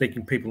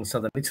Greco-speaking people in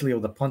southern Italy or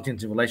the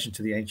Pontians in relation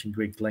to the ancient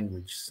Greek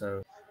language?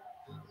 So,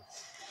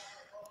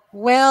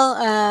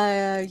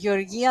 well,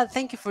 Georgia,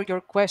 thank you for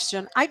your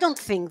question. I don't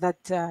think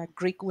that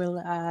Greek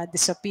will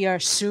disappear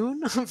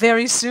soon,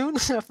 very soon,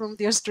 from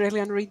the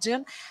Australian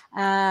region.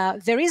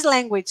 There is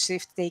language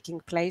shift taking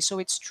place. So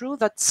it's true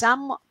that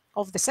some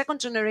of the second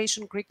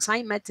generation Greeks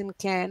I met in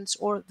Cairns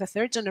or the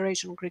third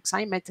generation Greeks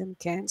I met in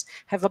Cairns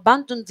have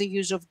abandoned the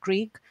use of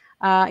Greek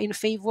in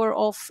favor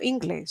of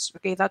English.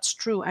 Okay, that's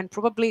true. And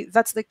probably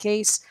that's the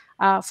case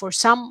for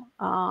some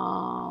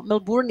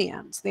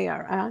Melbournians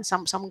there,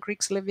 some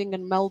Greeks living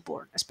in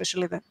Melbourne,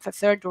 especially the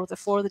third or the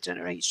fourth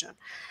generation.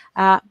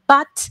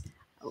 But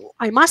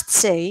I must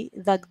say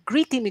that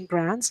Greek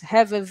immigrants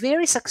have a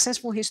very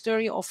successful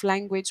history of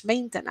language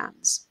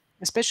maintenance,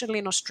 especially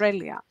in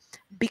Australia,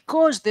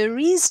 because there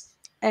is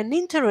an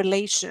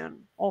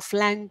interrelation of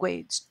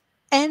language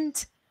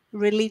and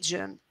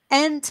religion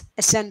and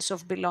a sense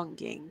of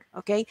belonging.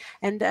 Okay,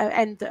 and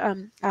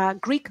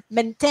Greek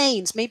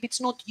maintains, maybe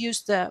it's not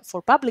used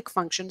for public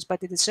functions,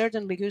 but it is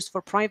certainly used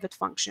for private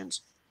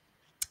functions.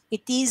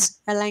 It is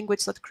a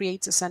language that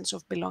creates a sense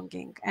of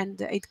belonging,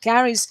 and it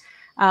carries,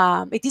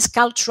 it is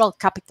cultural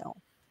capital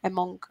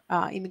among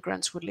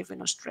immigrants who live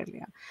in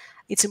Australia.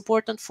 It's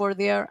important for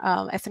their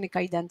ethnic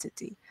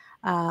identity.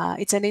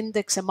 It's an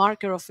index, a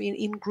marker of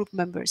in-group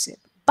membership.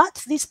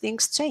 But these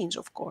things change,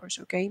 of course,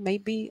 okay?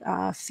 Maybe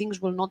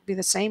things will not be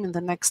the same in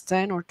the next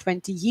 10 or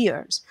 20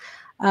 years.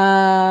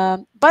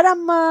 But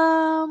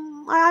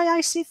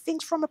I see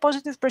things from a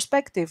positive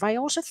perspective. I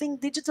also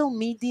think digital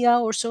media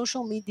or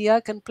social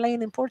media can play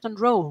an important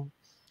role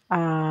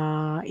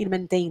in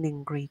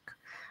maintaining Greek.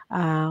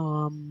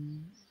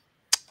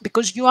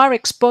 Because you are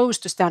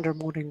exposed to standard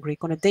modern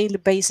Greek on a daily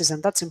basis,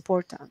 and that's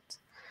important.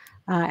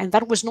 And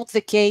that was not the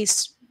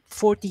case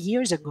 40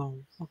 years ago,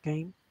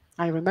 okay?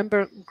 I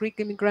remember Greek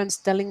immigrants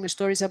telling me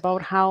stories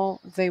about how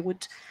they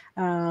would,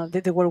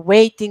 they were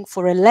waiting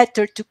for a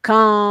letter to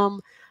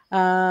come,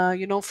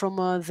 you know, from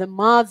the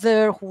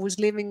mother who was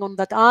living on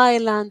that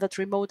island, that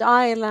remote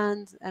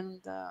island, and,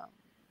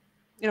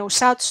 you know,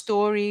 sad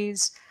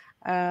stories.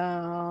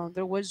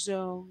 There was,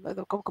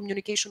 the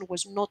communication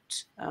was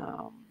not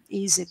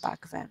easy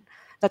back then.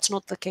 That's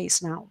not the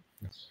case now.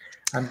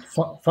 And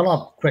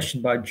follow-up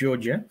question by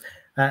Georgia.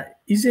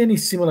 Is there any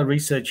similar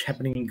research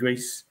happening in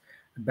Greece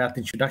about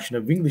the introduction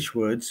of English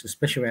words,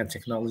 especially around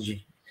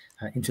technology,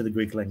 into the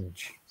Greek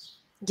language?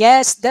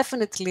 Yes,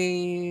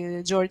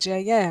 definitely, Georgia.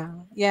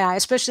 Yeah,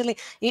 especially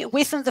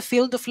within the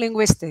field of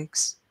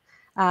linguistics.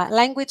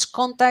 Language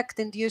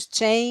contact-induced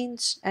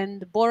change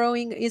and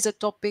borrowing is a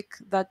topic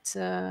that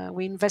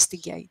we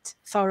investigate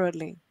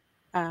thoroughly,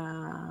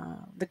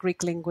 the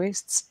Greek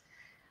linguists.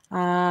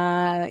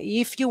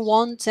 If you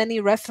want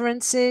any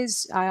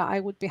references, I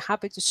would be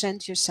happy to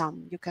send you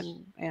some. You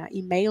can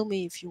email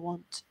me if you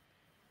want.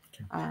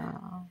 Okay.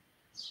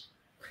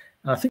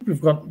 I think we've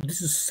got,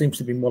 seems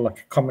to be more like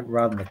a comment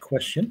rather than a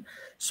question.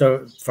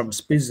 So from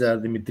Spiza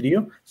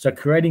Dimitriou, so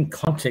creating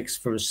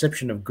context for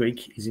reception of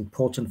Greek is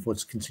important for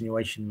its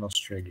continuation in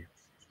Australia.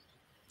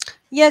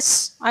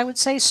 Yes, I would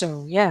say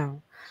so, yeah.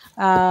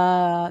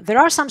 There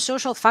are some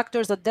social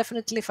factors that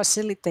definitely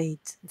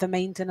facilitate the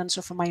maintenance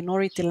of a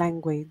minority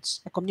language,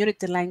 a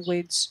community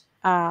language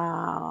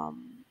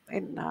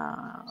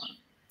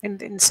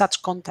in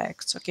such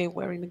contexts, okay,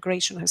 where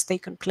immigration has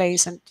taken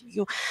place.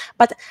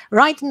 But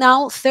right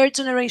now, third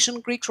generation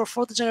Greeks or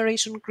fourth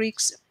generation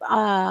Greeks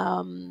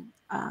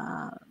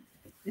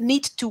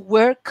need to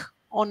work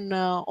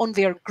on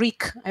their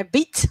Greek a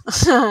bit.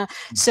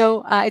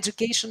 So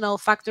educational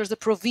factors, the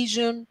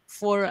provision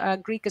for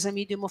Greek as a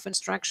medium of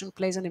instruction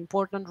plays an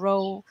important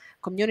role.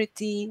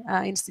 Community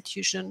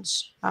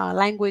institutions,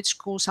 language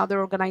schools,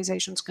 other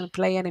organizations can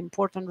play an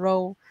important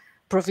role.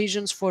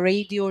 Provisions for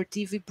radio or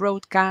TV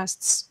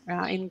broadcasts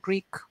in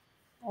Greek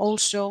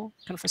also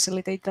can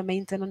facilitate the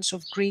maintenance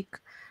of Greek.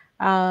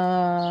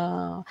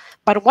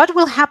 But what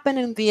will happen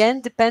in the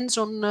end depends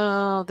on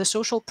the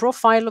social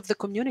profile of the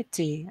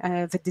community,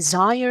 the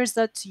desires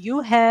that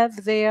you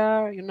have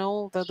there, you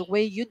know, the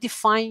way you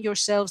define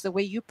yourselves, the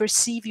way you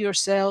perceive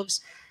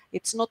yourselves.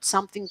 It's not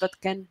something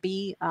that can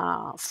be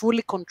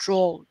fully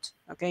controlled.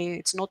 Okay,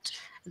 it's not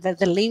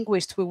the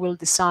linguist who will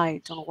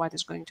decide on what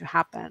is going to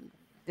happen.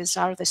 It's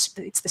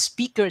the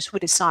speakers who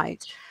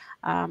decide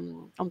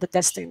on the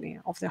destiny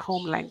of the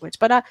home language.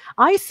 But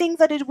I think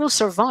that it will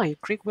survive.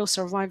 Greek will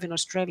survive in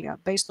Australia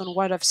based on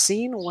what I've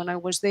seen when I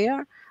was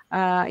there,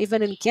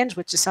 even in Cairns,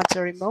 which is such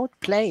a remote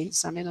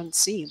place. I mean, and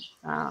see,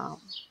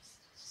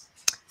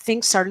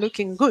 things are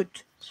looking good,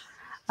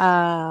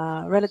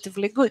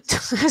 relatively good.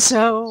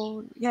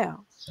 So, yeah.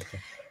 Okay.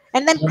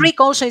 And then Greek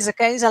also is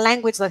a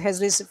language that has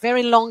this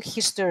very long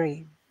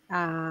history,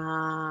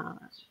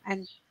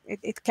 and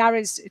it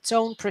carries its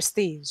own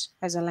prestige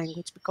as a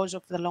language because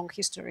of the long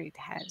history it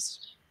has.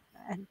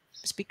 And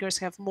speakers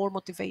have more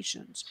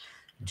motivations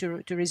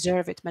to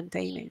reserve it,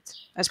 maintain it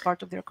as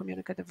part of their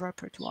communicative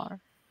repertoire.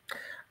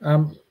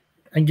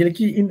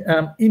 Angeliki,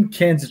 in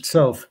Cairns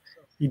itself,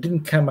 you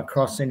didn't come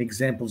across any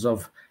examples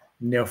of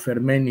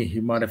neofermeni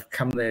who might have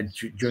come there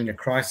during a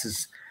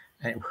crisis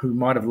and who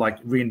might have like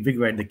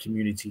reinvigorated the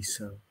community.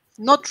 So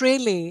not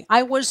really.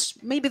 I was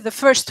maybe the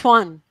first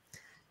one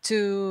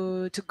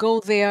to go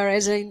there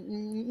as a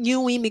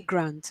new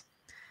immigrant.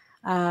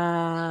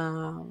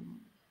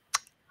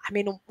 I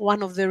mean,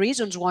 one of the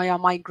reasons why I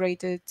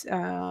migrated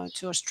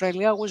to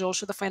Australia was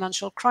also the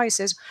financial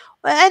crisis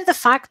and the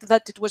fact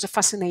that it was a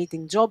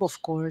fascinating job,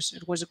 of course.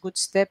 It was a good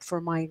step for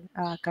my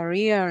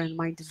career and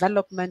my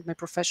development, my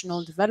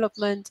professional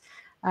development.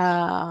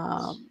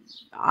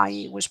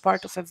 I was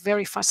part of a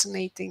very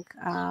fascinating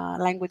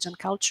language and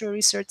culture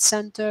research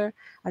center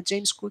at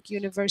James Cook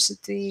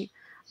University.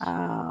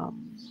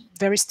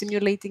 Very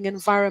stimulating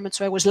environment.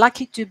 So I was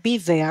lucky to be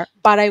there,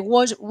 but I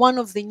was one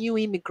of the new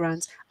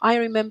immigrants. I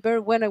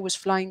remember when I was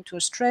flying to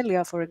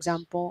Australia, for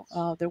example,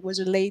 there was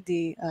a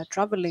lady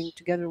traveling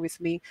together with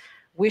me,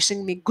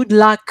 wishing me good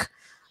luck,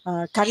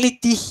 Kali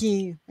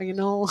tihi, you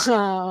know,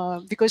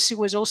 because she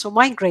was also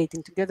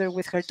migrating together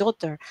with her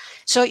daughter.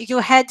 So you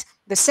had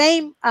the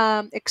same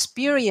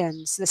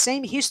experience, the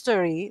same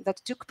history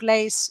that took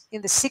place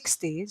in the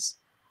 60s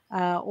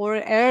or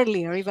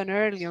earlier, even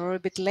earlier or a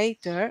bit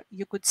later.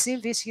 You could see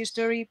this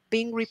history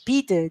being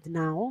repeated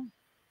now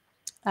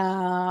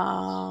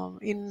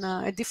in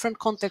a different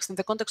context, in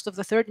the context of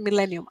the third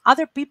millennium.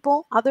 Other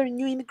people, other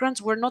new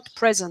immigrants were not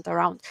present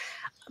around.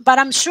 But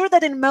I'm sure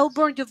that in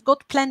Melbourne, you've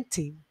got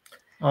plenty.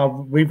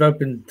 We've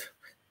opened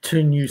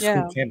 2 new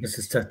school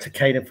campuses to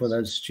cater for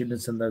those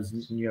students and those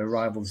new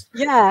arrivals.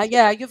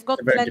 Yeah, you've got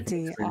Very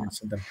plenty.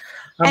 experience in them.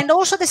 And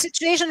also the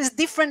situation is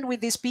different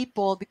with these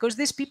people because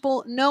these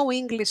people know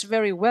English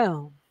very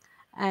well.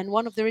 And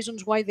one of the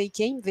reasons why they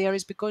came there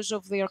is because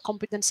of their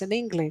competence in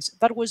English.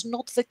 That was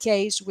not the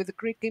case with the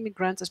Greek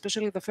immigrants,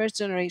 especially the first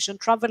generation,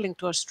 traveling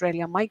to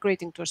Australia,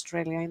 migrating to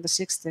Australia in the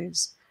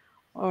 60s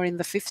or in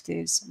the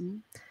 50s.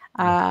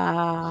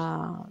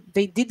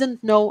 They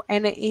didn't know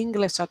any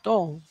English at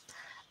all.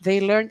 They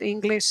learned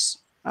English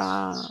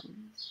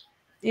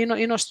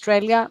in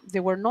Australia. They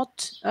were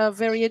not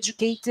very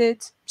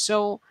educated.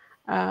 So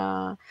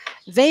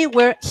they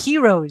were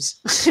heroes,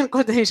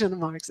 quotation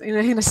marks,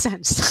 in a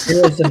sense.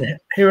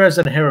 heroes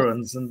and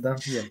heroines, and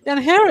yeah.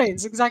 And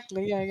heroines,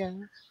 exactly.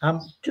 Yeah.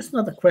 Just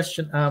another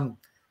question.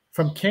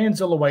 From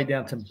Cairns all the way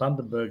down to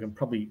Bundaberg and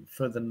probably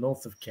further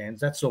north of Cairns,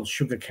 that's all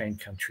sugarcane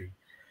country.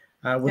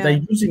 Were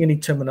they using any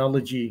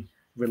terminology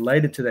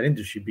related to that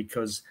industry?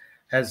 Because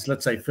as,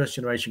 let's say,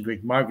 first-generation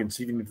Greek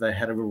migrants, even if they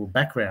had a rural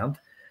background,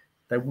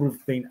 they would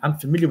have been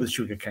unfamiliar with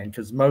sugarcane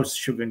because most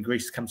sugar in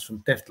Greece comes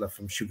from teftla,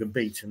 from sugar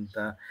beet. And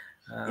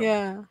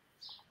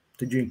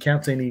did you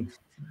encounter any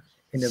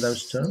of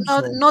those terms?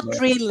 Not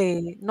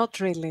really. No,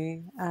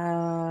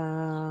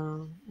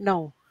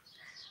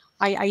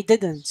 I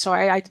didn't. So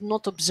I did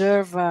not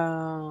observe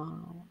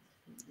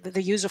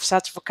the use of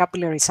such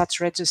vocabulary,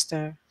 such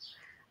register.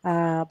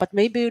 But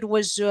maybe it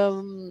was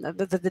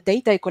the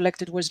data I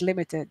collected was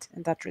limited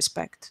in that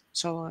respect.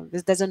 So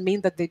this doesn't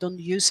mean that they don't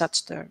use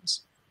such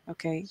terms.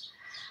 Okay.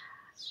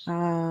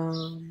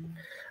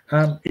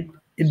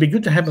 It'd be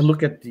good to have a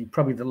look at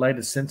probably the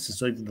latest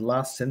census or even the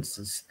last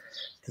census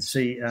to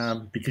see,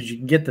 because you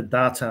can get the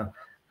data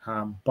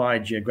by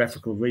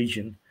geographical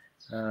region.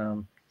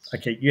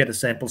 Okay, you had a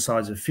sample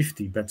size of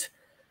 50, but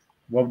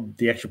what would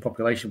the actual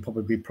population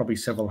probably be? Probably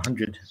several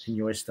hundred in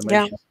your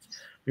estimation.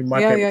 We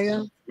might have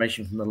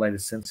information from the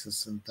latest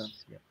census. And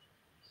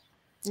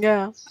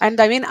and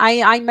I mean,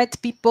 I met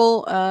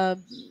people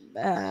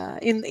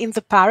in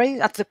the parish,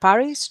 at the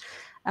parish.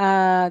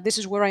 This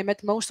is where I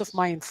met most of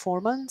my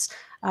informants.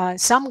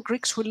 Some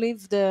Greeks who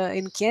lived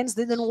in Cairns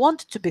didn't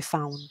want to be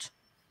found.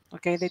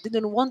 Okay, they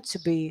didn't want to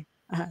be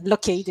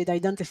located,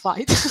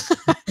 identified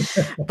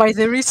by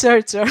the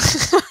researcher.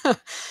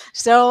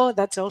 So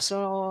that's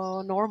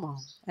also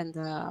normal, and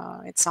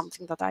it's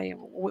something that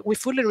we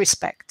fully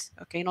respect.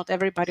 Okay, not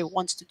everybody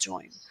wants to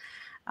join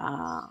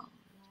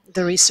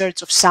the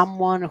research of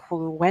someone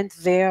who went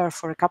there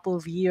for a couple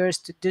of years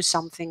to do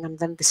something and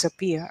then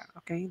disappear.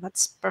 Okay,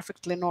 that's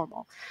perfectly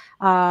normal.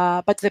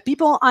 But the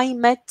people I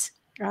met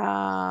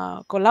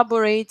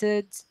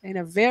collaborated in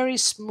a very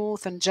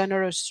smooth and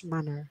generous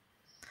manner.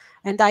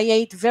 And I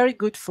ate very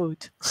good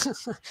food.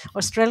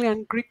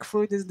 Australian Greek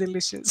food is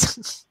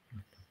delicious.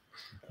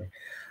 Okay.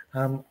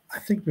 I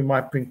think we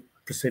might bring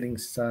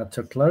proceedings to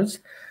a close.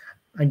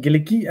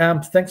 Angeliki,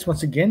 thanks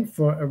once again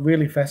for a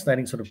really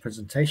fascinating sort of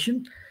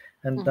presentation.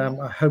 And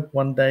I hope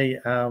one day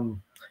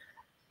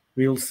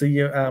we'll see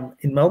you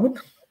in Melbourne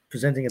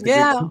presenting at the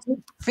Greek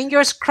Centre.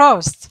 Fingers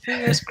crossed.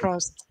 Fingers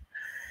crossed.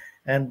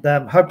 And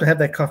hope to have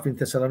that coffee in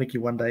Thessaloniki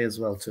one day as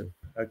well too.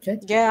 Okay.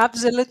 Yeah,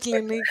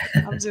 absolutely, Nick.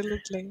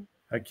 Absolutely.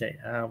 Okay.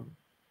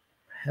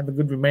 Have a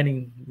good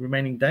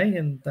remaining day,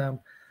 and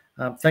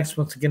thanks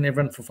once again,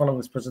 everyone, for following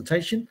this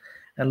presentation.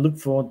 And look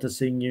forward to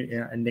seeing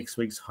you in next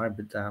week's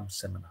hybrid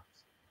seminar.